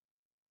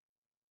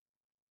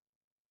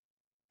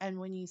 And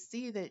when you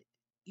see that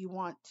you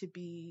want to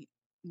be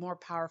more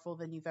powerful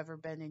than you've ever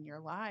been in your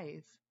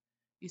life,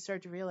 you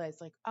start to realize,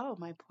 like, oh,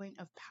 my point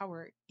of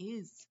power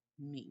is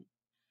me.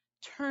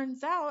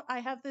 Turns out I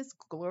have this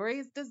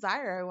glorious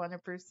desire I want to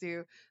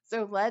pursue.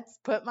 So let's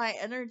put my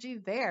energy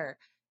there.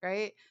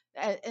 Right.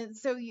 And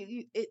so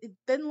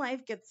then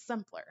life gets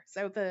simpler.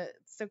 So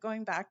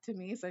going back to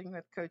me sitting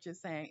with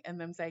coaches saying, and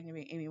them saying to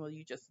me, Amy, will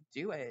you just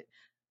do it?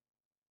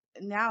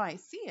 Now I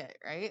see it,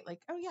 right? Like,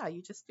 oh yeah,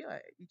 you just do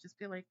it. You just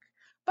be like,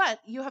 but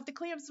you have to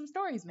clean up some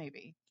stories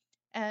maybe.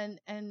 And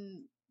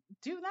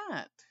do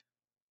that.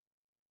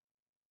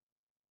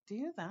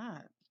 Do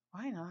that.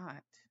 Why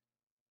not?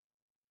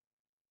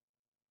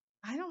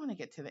 I don't want to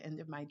get to the end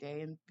of my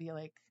day and be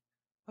like,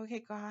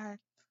 okay, God,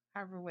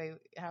 however way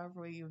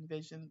you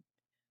envision,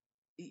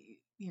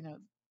 you know,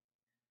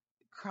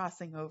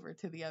 crossing over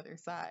to the other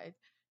side.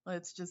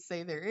 Let's just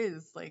say there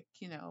is like,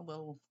 a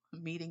little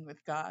meeting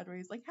with God where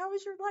he's like, "How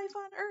was your life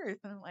on earth?"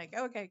 And I'm like,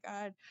 "Okay,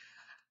 God,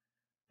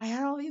 I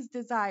had all these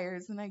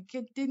desires and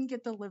didn't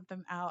get to live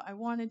them out. I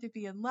wanted to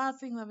be in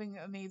lasting, loving,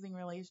 amazing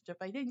relationship.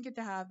 I didn't get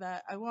to have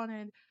that. I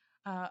wanted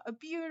a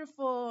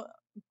beautiful,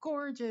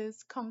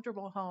 gorgeous,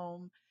 comfortable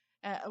home,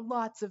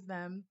 lots of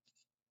them.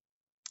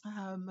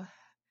 Um,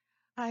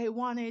 I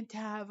wanted to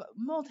have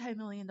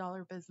multi-million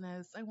dollar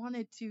business. I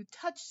wanted to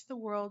touch the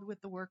world with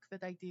the work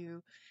that I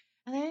do.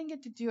 And I didn't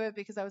get to do it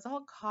because I was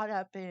all caught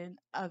up in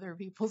other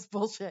people's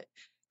bullshit.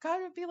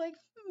 God would be like,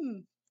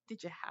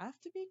 did you have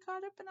to be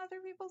caught up in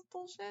other people's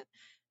bullshit?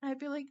 And I'd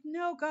be like,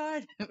 no,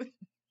 God.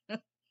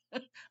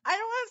 I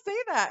don't want to say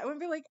that. I would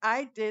be like,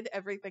 I did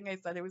everything I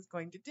said I was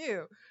going to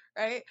do,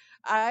 right?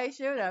 I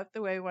showed up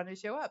the way I want to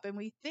show up. And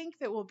we think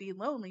that we'll be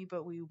lonely,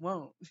 but we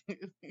won't.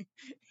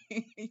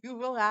 You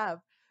will have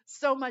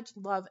so much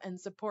love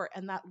and support,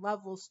 and that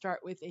love will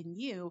start within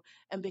you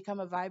and become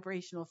a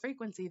vibrational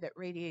frequency that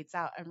radiates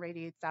out and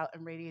radiates out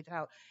and radiates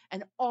out.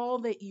 And all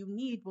that you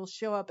need will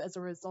show up as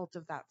a result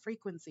of that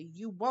frequency.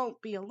 You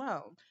won't be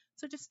alone.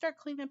 So just start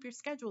cleaning up your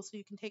schedule so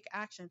you can take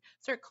action.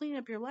 Start cleaning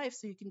up your life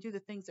so you can do the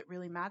things that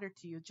really matter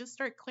to you. Just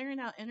start clearing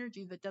out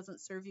energy that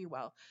doesn't serve you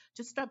well.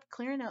 Just stop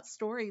clearing out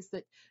stories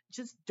that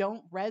just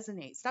don't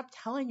resonate. Stop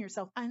telling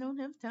yourself, I don't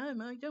have time.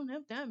 I don't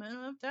have time. I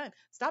don't have time.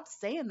 Stop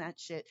saying that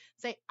shit.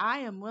 Say, I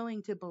am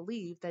willing to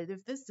believe that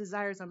if this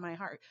desire is on my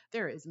heart,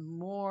 there is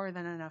more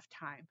than enough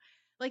time.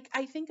 Like,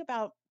 I think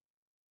about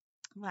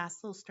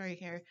last little story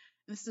here.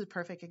 This is a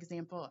perfect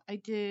example.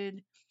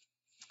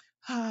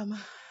 Um,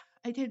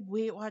 I did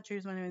Weight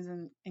Watchers when I was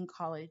in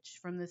college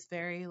from this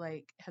very,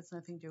 like, has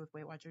nothing to do with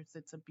Weight Watchers.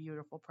 It's a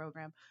beautiful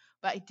program.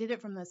 But I did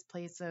it from this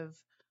place of,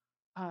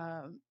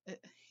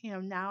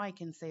 now I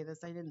can say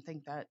this. I didn't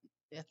think that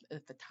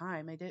at the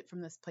time. I did it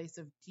from this place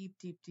of deep,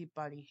 deep, deep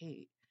body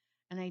hate.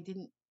 And I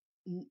didn't,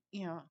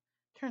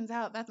 turns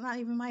out that's not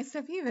even my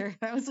stuff either.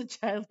 That was a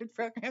childhood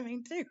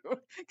programming too.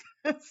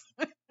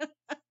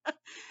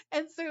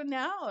 And so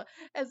now,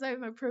 as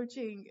I'm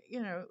approaching,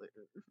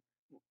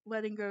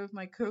 letting go of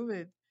my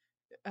COVID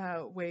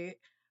weight,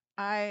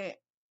 I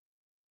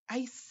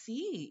I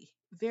see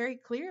very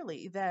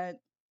clearly that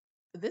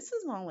this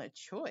is all a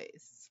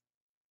choice.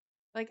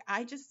 Like,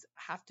 I just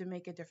have to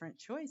make a different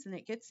choice, and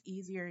it gets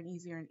easier and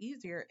easier and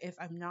easier if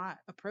I'm not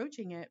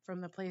approaching it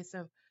from the place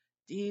of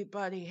deep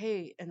body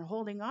hate and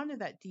holding on to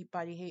that deep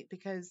body hate,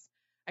 because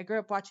I grew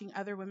up watching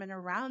other women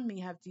around me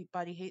have deep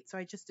body hate, so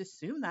I just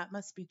assumed that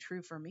must be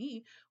true for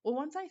me. Well,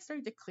 once I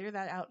started to clear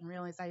that out and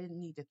realize I didn't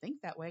need to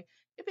think that way,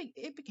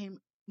 it became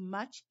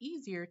much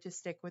easier to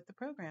stick with the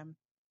program.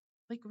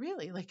 Like,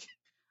 really, like,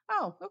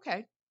 oh,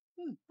 okay.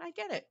 I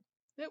get it.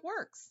 It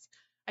works.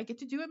 I get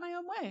to do it my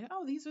own way.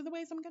 Oh, these are the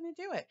ways I'm going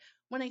to do it.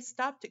 When I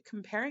stopped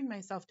comparing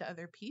myself to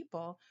other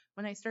people,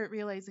 when I start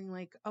realizing,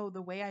 like, oh,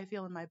 the way I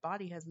feel in my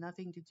body has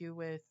nothing to do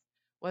with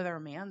whether a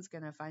man's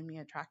going to find me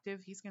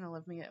attractive. He's going to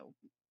love me.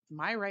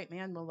 My right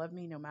man will love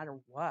me no matter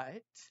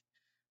what.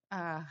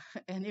 Uh,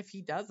 and if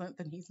he doesn't,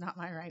 then he's not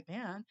my right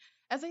man.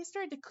 As I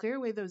started to clear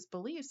away those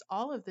beliefs,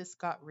 all of this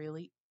got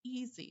really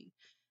easy.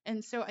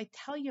 And so I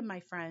tell you, my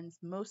friends,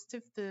 most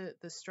of the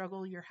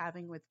struggle you're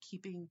having with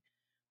keeping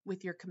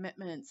with your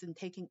commitments and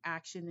taking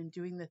action and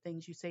doing the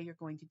things you say you're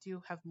going to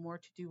do have more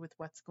to do with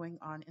what's going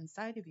on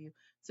inside of you.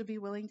 So be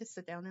willing to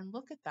sit down and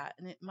look at that.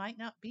 And it might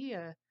not be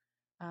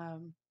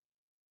um,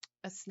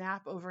 a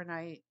snap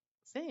overnight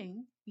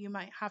thing. You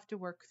might have to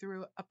work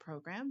through a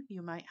program.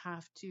 You might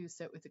have to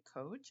sit with a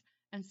coach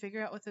and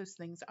figure out what those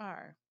things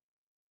are.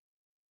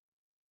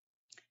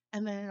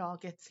 And then it all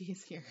gets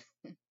easier.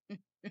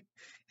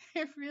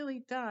 It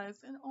really does.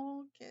 It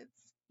all gets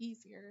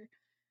easier.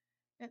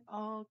 It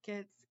all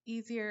gets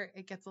easier.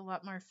 It gets a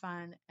lot more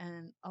fun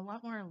and a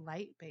lot more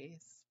light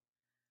based.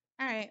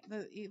 All right,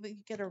 you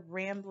get a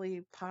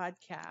rambly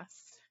podcast.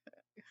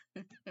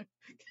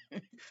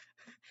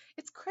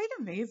 It's quite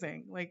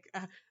amazing, like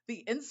the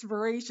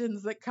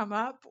inspirations that come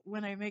up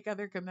when I make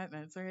other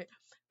commitments, right?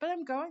 But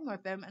I'm going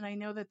with them, and I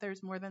know that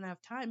there's more than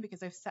enough time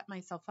because I've set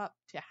myself up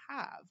to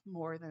have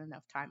more than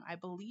enough time. I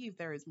believe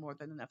there is more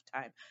than enough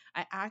time.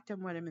 I act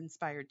on what I'm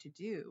inspired to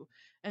do.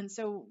 And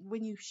so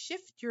when you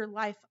shift your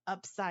life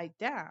upside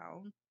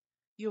down,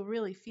 you'll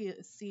really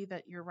see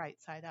that you're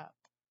right side up.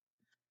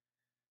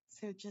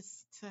 So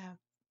just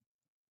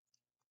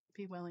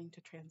be willing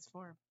to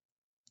transform.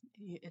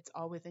 It's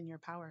all within your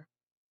power.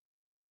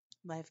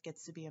 Life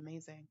gets to be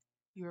amazing.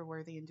 You are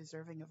worthy and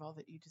deserving of all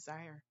that you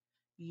desire.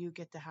 You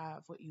get to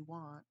have what you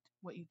want,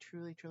 what you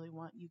truly, truly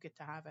want. You get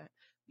to have it.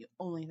 The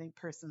only thing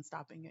person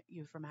stopping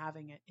you from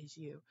having it is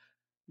you.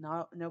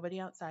 Not nobody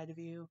outside of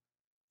you,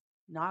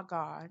 not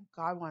God.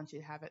 God wants you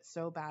to have it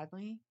so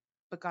badly,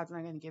 but God's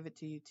not going to give it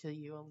to you till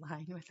you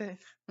align with it,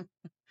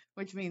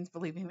 which means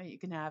believing that you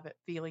can have it,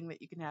 feeling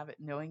that you can have it,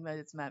 knowing that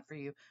it's meant for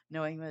you,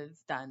 knowing that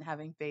it's done,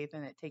 having faith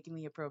in it, taking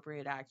the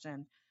appropriate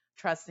action,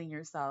 trusting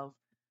yourself.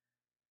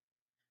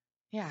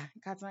 Yeah,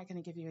 God's not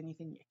going to give you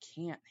anything you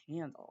can't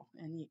handle,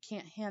 and you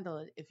can't handle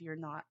it if you're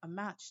not a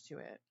match to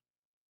it.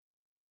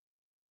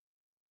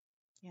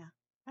 Yeah.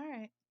 All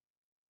right.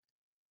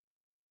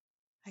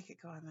 I could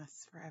go on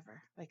this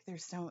forever. Like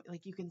there's so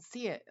like you can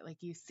see it. Like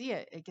you see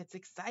it. It gets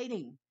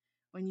exciting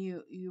when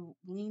you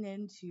lean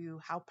into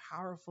how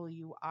powerful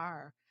you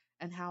are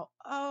and how,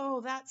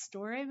 oh, that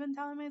story I've been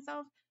telling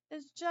myself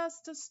is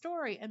just a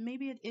story, and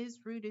maybe it is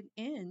rooted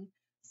in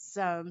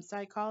some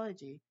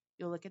psychology.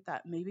 You'll look at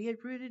that. Maybe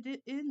it rooted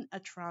it in a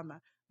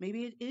trauma.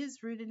 Maybe it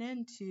is rooted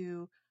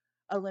into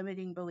a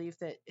limiting belief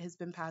that has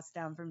been passed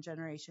down from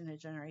generation to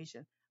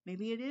generation.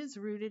 Maybe it is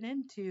rooted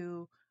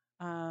into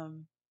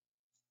um,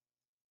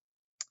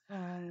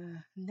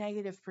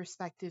 negative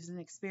perspectives and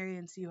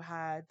experience you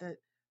had that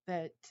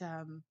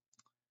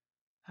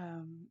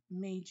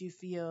made you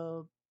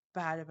feel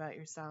bad about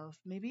yourself.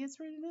 Maybe it's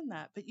rooted in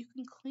that, but you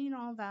can clean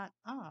all that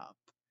up,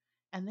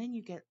 and then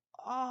you get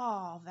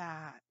all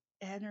that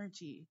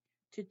energy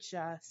to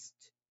just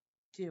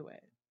do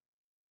it.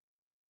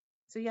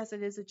 So yes,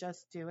 it is a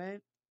just do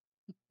it,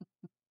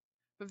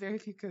 but very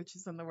few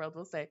coaches in the world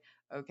will say,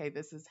 okay,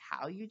 this is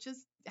how you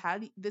just how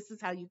do, this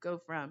is how you go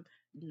from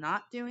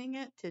not doing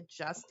it to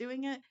just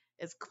doing it,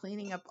 is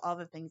cleaning up all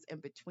the things in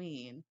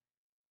between,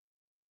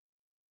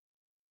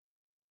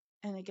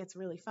 and it gets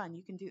really fun.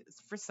 You can do,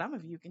 for some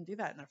of you, you can do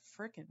that in a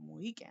freaking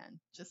weekend.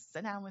 Just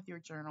sit down with your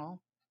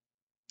journal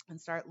and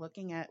start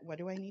looking at, what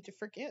do I need to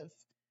forgive?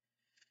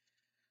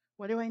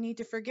 What do I need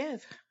to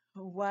forgive?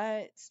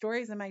 What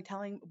stories am I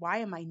telling? Why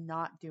am I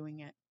not doing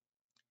it?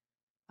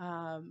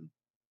 Um,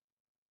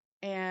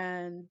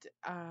 and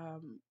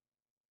um,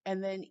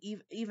 and then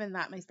even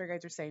that, my spirit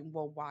guides are saying,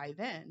 well, why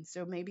then?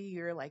 So maybe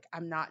you're like,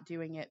 I'm not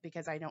doing it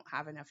because I don't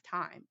have enough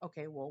time.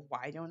 Okay, well,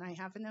 why don't I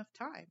have enough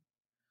time?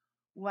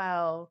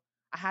 Well,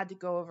 I had to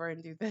go over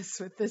and do this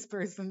with this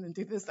person and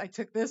do this. I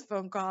took this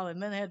phone call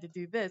and then I had to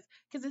do this,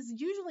 because it's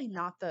usually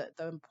not the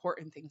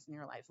important things in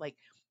your life. Like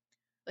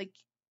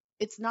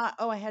it's not,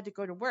 oh, I had to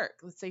go to work.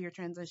 Let's say you're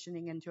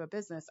transitioning into a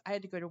business. I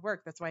had to go to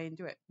work. That's why I didn't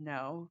do it.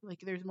 No, like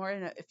there's more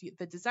in it. If you,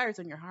 the desire's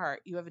in your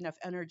heart, you have enough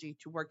energy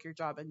to work your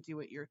job and do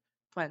what you're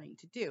planning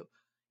to do.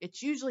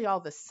 It's usually all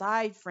the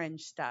side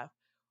fringe stuff,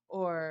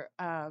 or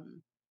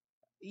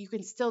you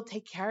can still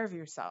take care of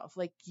yourself.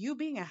 Like you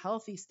being a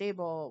healthy,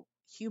 stable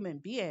human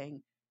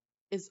being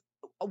is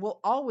will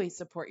always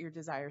support your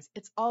desires.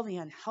 It's all the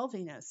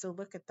unhealthiness. So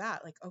look at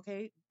that. Like,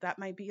 okay, that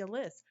might be a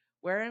list.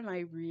 Where am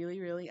I really,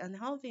 really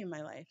unhealthy in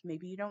my life?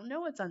 Maybe you don't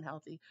know it's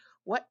unhealthy.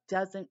 What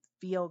doesn't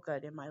feel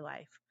good in my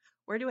life?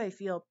 Where do I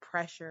feel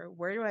pressure?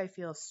 Where do I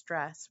feel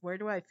stress? Where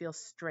do I feel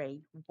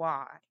strain?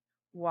 Why?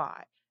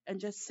 Why? And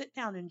just sit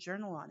down and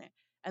journal on it.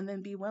 And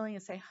then be willing to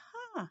say,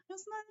 huh,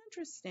 isn't that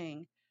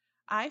interesting?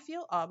 I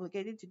feel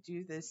obligated to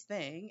do this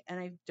thing and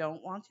I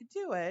don't want to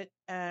do it.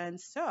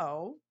 And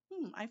so,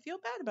 I feel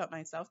bad about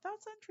myself.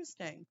 That's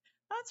interesting.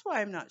 That's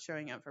why I'm not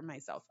showing up for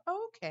myself.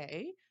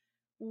 Okay.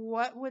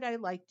 What would I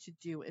like to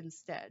do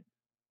instead?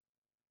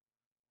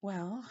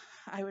 Well,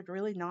 I would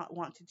really not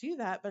want to do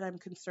that, but I'm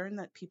concerned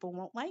that people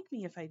won't like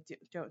me if I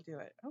don't do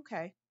it.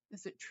 Okay.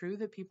 Is it true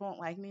that people won't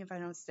like me if I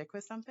don't stick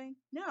with something?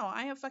 No,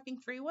 I have fucking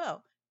free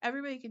will.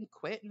 Everybody can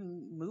quit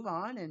and move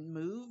on and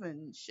move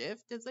and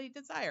shift as they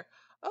desire.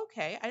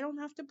 Okay, I don't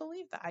have to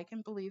believe that. I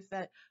can believe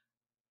that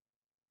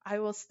I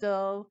will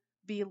still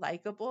be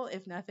likable,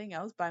 if nothing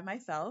else, by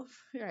myself,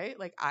 right?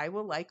 Like I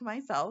will like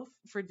myself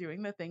for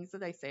doing the things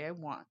that I say I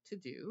want to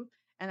do.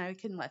 And I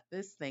can let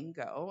this thing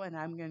go and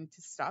I'm going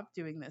to stop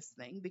doing this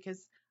thing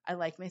because I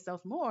like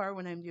myself more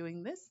when I'm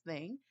doing this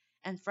thing.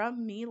 And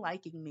from me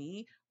liking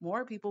me,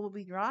 more people will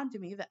be drawn to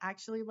me that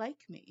actually like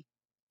me.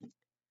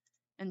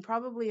 And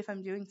probably if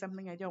I'm doing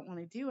something I don't want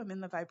to do, I'm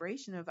in the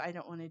vibration of I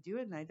don't want to do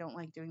it and I don't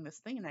like doing this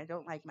thing and I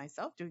don't like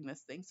myself doing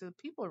this thing. So the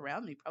people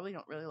around me probably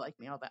don't really like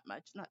me all that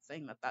much. Not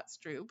saying that that's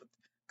true, but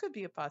could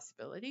be a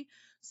possibility.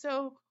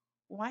 So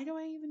why do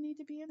I even need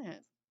to be in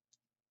it?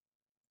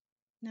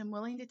 And I'm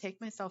willing to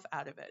take myself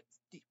out of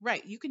it.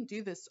 Right. You can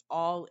do this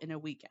all in a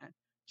weekend.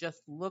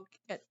 Just look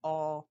at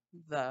all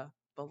the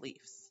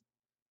beliefs.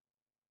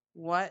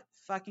 What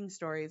fucking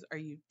stories are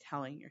you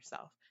telling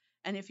yourself?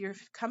 And if you're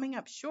coming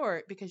up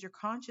short because you're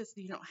conscious,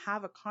 you don't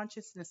have a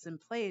consciousness in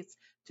place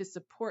to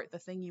support the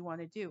thing you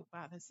want to do.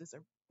 Wow, this is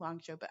a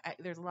long show, but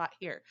there's a lot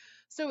here.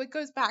 So it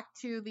goes back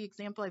to the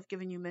example I've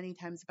given you many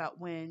times about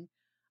when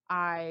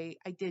I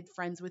did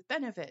friends with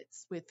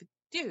benefits with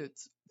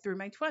dudes through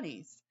my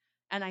 20s.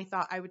 And I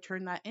thought I would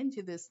turn that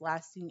into this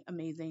lasting,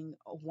 amazing,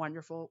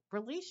 wonderful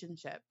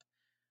relationship.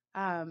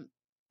 Um,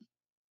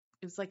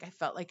 it was like I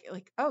felt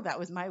like, oh, that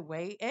was my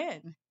way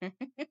in.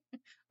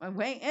 My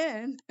way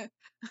in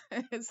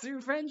is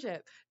through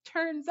friendship.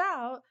 Turns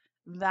out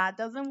that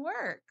doesn't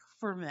work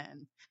for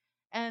men.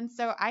 And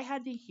so I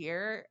had to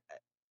hear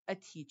a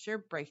teacher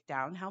break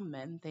down how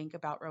men think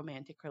about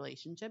romantic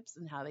relationships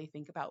and how they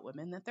think about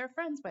women that they're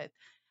friends with.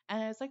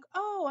 And I was like,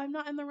 oh, I'm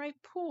not in the right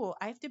pool.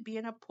 I have to be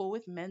in a pool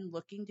with men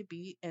looking to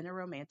be in a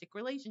romantic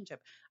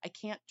relationship. I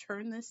can't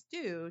turn this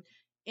dude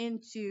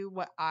into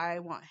what I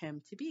want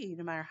him to be,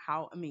 no matter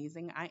how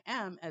amazing I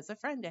am as a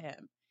friend to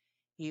him.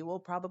 He will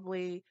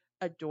probably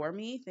adore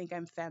me, think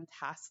I'm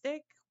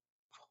fantastic,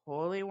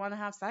 totally want to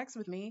have sex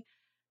with me,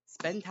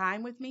 spend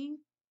time with me,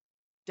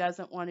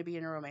 doesn't want to be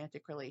in a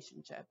romantic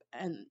relationship.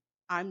 And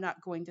I'm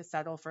not going to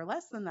settle for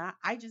less than that.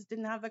 I just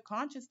didn't have the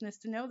consciousness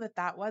to know that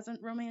that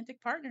wasn't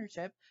romantic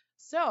partnership.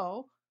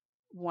 So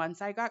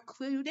once I got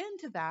clued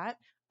into that,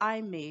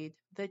 I made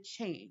the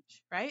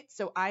change, right?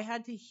 So I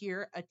had to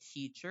hear a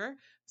teacher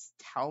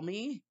tell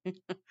me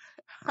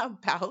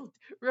about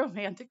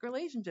romantic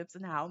relationships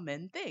and how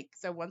men think.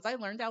 So once I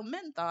learned how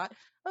men thought,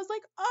 I was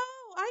like,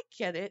 oh, I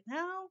get it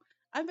now.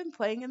 I've been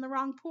playing in the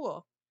wrong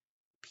pool.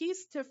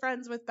 Peace to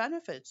friends with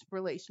benefits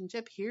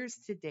relationship. Here's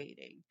to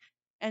dating.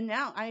 And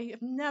now I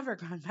have never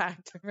gone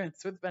back to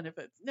friends with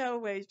benefits. No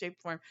way, shape,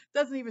 form.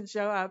 Doesn't even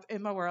show up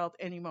in my world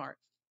anymore.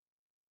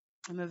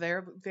 I'm a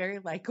very, very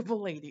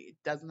likable lady. It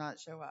does not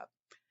show up.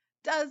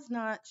 Does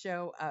not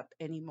show up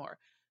anymore.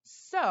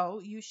 So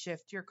you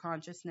shift your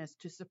consciousness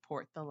to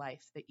support the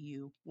life that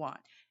you want.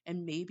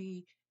 And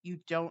maybe you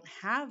don't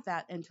have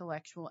that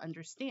intellectual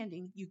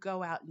understanding. You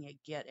go out and you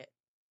get it.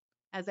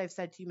 As I've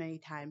said to you many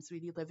times,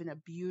 we live in a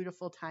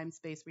beautiful time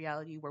space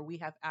reality where we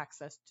have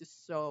access to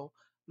so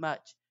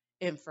much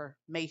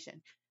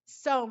information.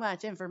 So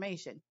much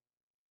information.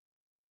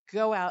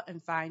 Go out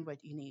and find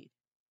what you need.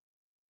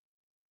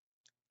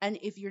 And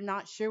if you're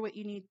not sure what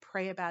you need,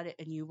 pray about it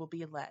and you will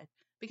be led.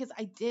 Because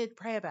I did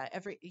pray about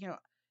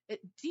it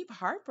deep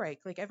heartbreak.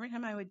 Like every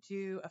time I would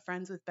do a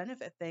friends with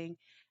benefit thing,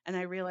 and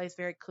I realized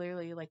very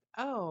clearly, like,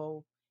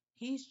 oh,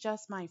 he's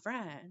just my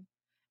friend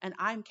and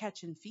I'm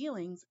catching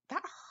feelings,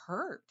 that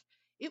hurt.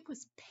 It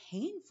was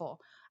painful.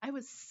 I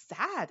was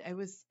sad. I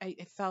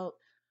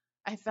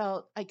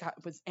felt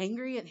was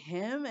angry at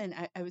him, and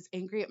I was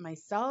angry at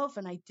myself,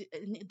 and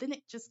then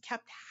it just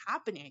kept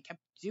happening. I kept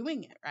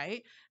doing it,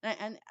 right?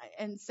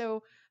 And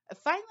so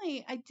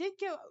finally I did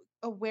get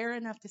aware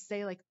enough to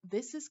say, like,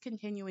 this is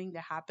continuing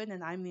to happen,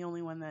 and I'm the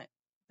only one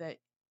that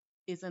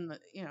is in the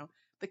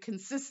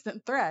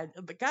consistent thread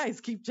of the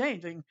guys keep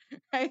changing,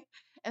 right?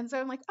 And so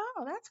I'm like,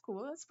 oh, that's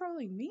cool. That's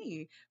probably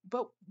me.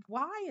 But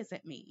why is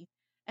it me?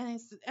 And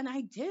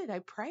I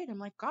prayed. I'm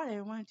like, God, I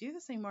don't want to do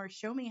this anymore.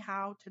 Show me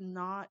how to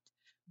not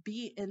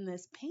be in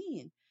this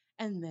pain.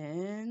 And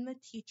then the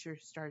teacher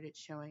started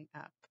showing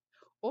up.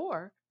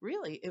 Or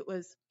really, it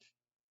was,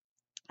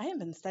 I had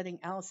been studying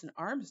Alison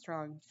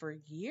Armstrong for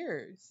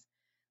years,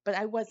 but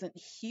I wasn't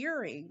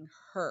hearing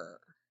her.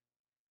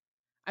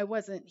 I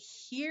wasn't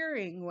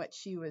hearing what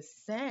she was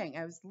saying.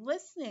 I was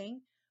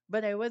listening,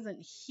 but I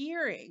wasn't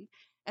hearing.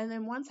 And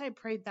then once I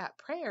prayed that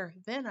prayer,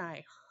 then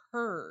I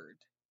heard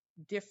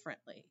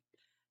differently.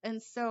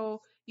 And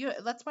so,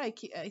 that's why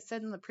I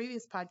said in the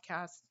previous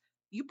podcast,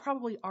 you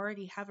probably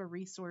already have a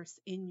resource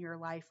in your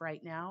life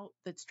right now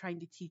that's trying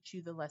to teach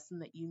you the lesson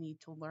that you need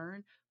to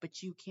learn,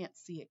 but you can't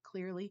see it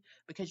clearly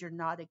because you're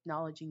not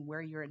acknowledging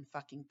where you're in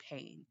fucking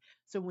pain.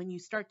 So when you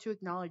start to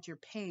acknowledge your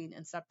pain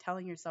and stop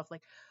telling yourself,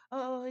 like,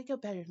 oh, it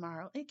get better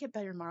tomorrow, it get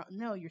better tomorrow.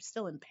 No, you're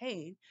still in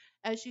pain.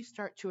 As you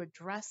start to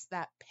address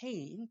that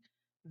pain,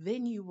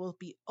 then you will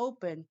be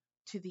open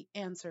to the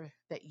answer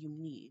that you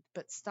need.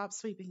 But stop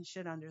sweeping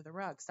shit under the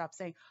rug. Stop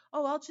saying,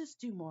 "Oh, I'll just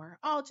do more.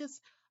 I'll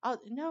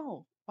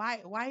no.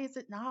 Why is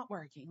it not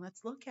working?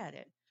 Let's look at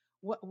it.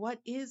 What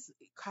is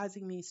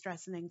causing me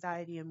stress and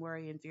anxiety and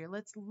worry and fear?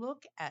 Let's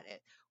look at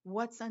it.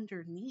 What's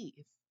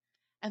underneath?"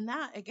 And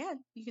that,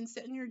 again, you can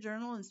sit in your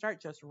journal and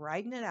start just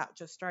writing it out.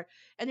 Just start.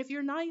 And if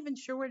you're not even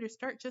sure where to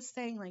start, just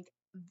saying, like,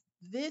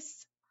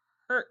 this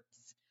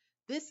hurts.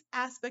 This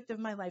aspect of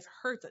my life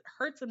hurts. It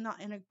hurts I'm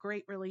not in a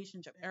great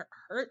relationship. It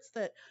hurts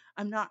that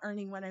I'm not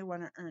earning what I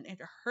want to earn. It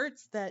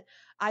hurts that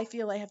I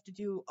feel I have to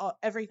do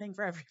everything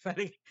for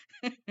everybody.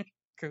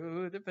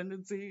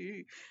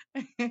 Codependency.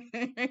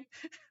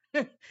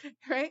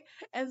 Right?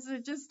 And so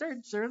just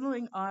start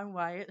journaling on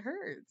why it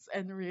hurts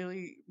and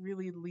really,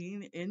 really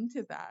lean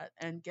into that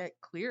and get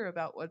clear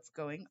about what's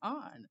going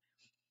on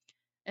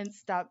and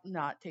stop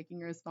not taking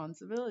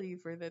responsibility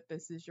for that.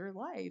 This is your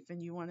life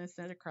and you want to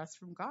sit across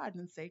from God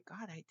and say,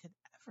 God, I did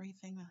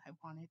everything that I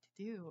wanted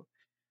to do.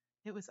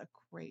 It was a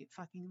great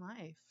fucking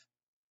life.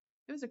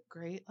 It was a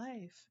great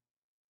life.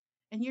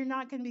 And you're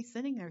not going to be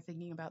sitting there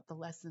thinking about the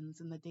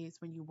lessons and the days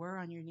when you were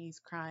on your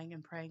knees crying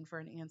and praying for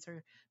an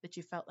answer that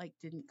you felt like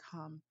didn't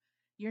come.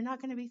 You're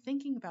not going to be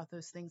thinking about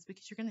those things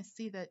because you're going to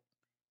see that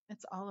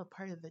it's all a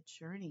part of the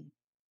journey.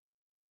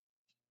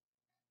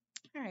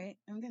 All right,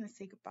 I'm going to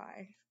say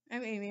goodbye.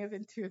 I'm Amy of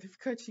Intuitive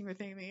Coaching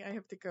with Amy. I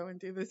have to go and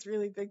do this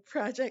really big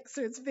project,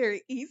 so it's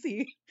very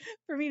easy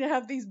for me to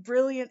have these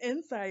brilliant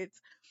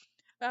insights.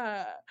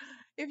 Uh,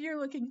 if you're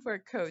looking for a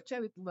coach, I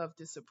would love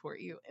to support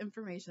you.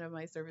 Information of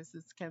my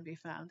services can be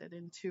found at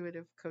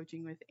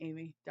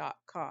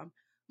intuitivecoachingwithamy.com.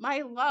 My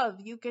love,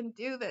 you can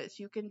do this.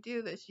 You can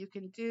do this. You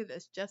can do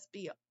this. Just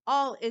be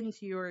all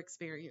into your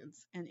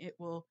experience, and it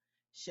will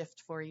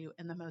shift for you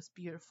in the most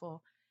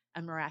beautiful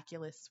and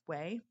miraculous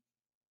way.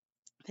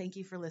 Thank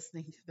you for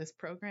listening to this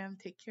program.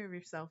 Take care of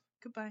yourself.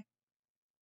 Goodbye.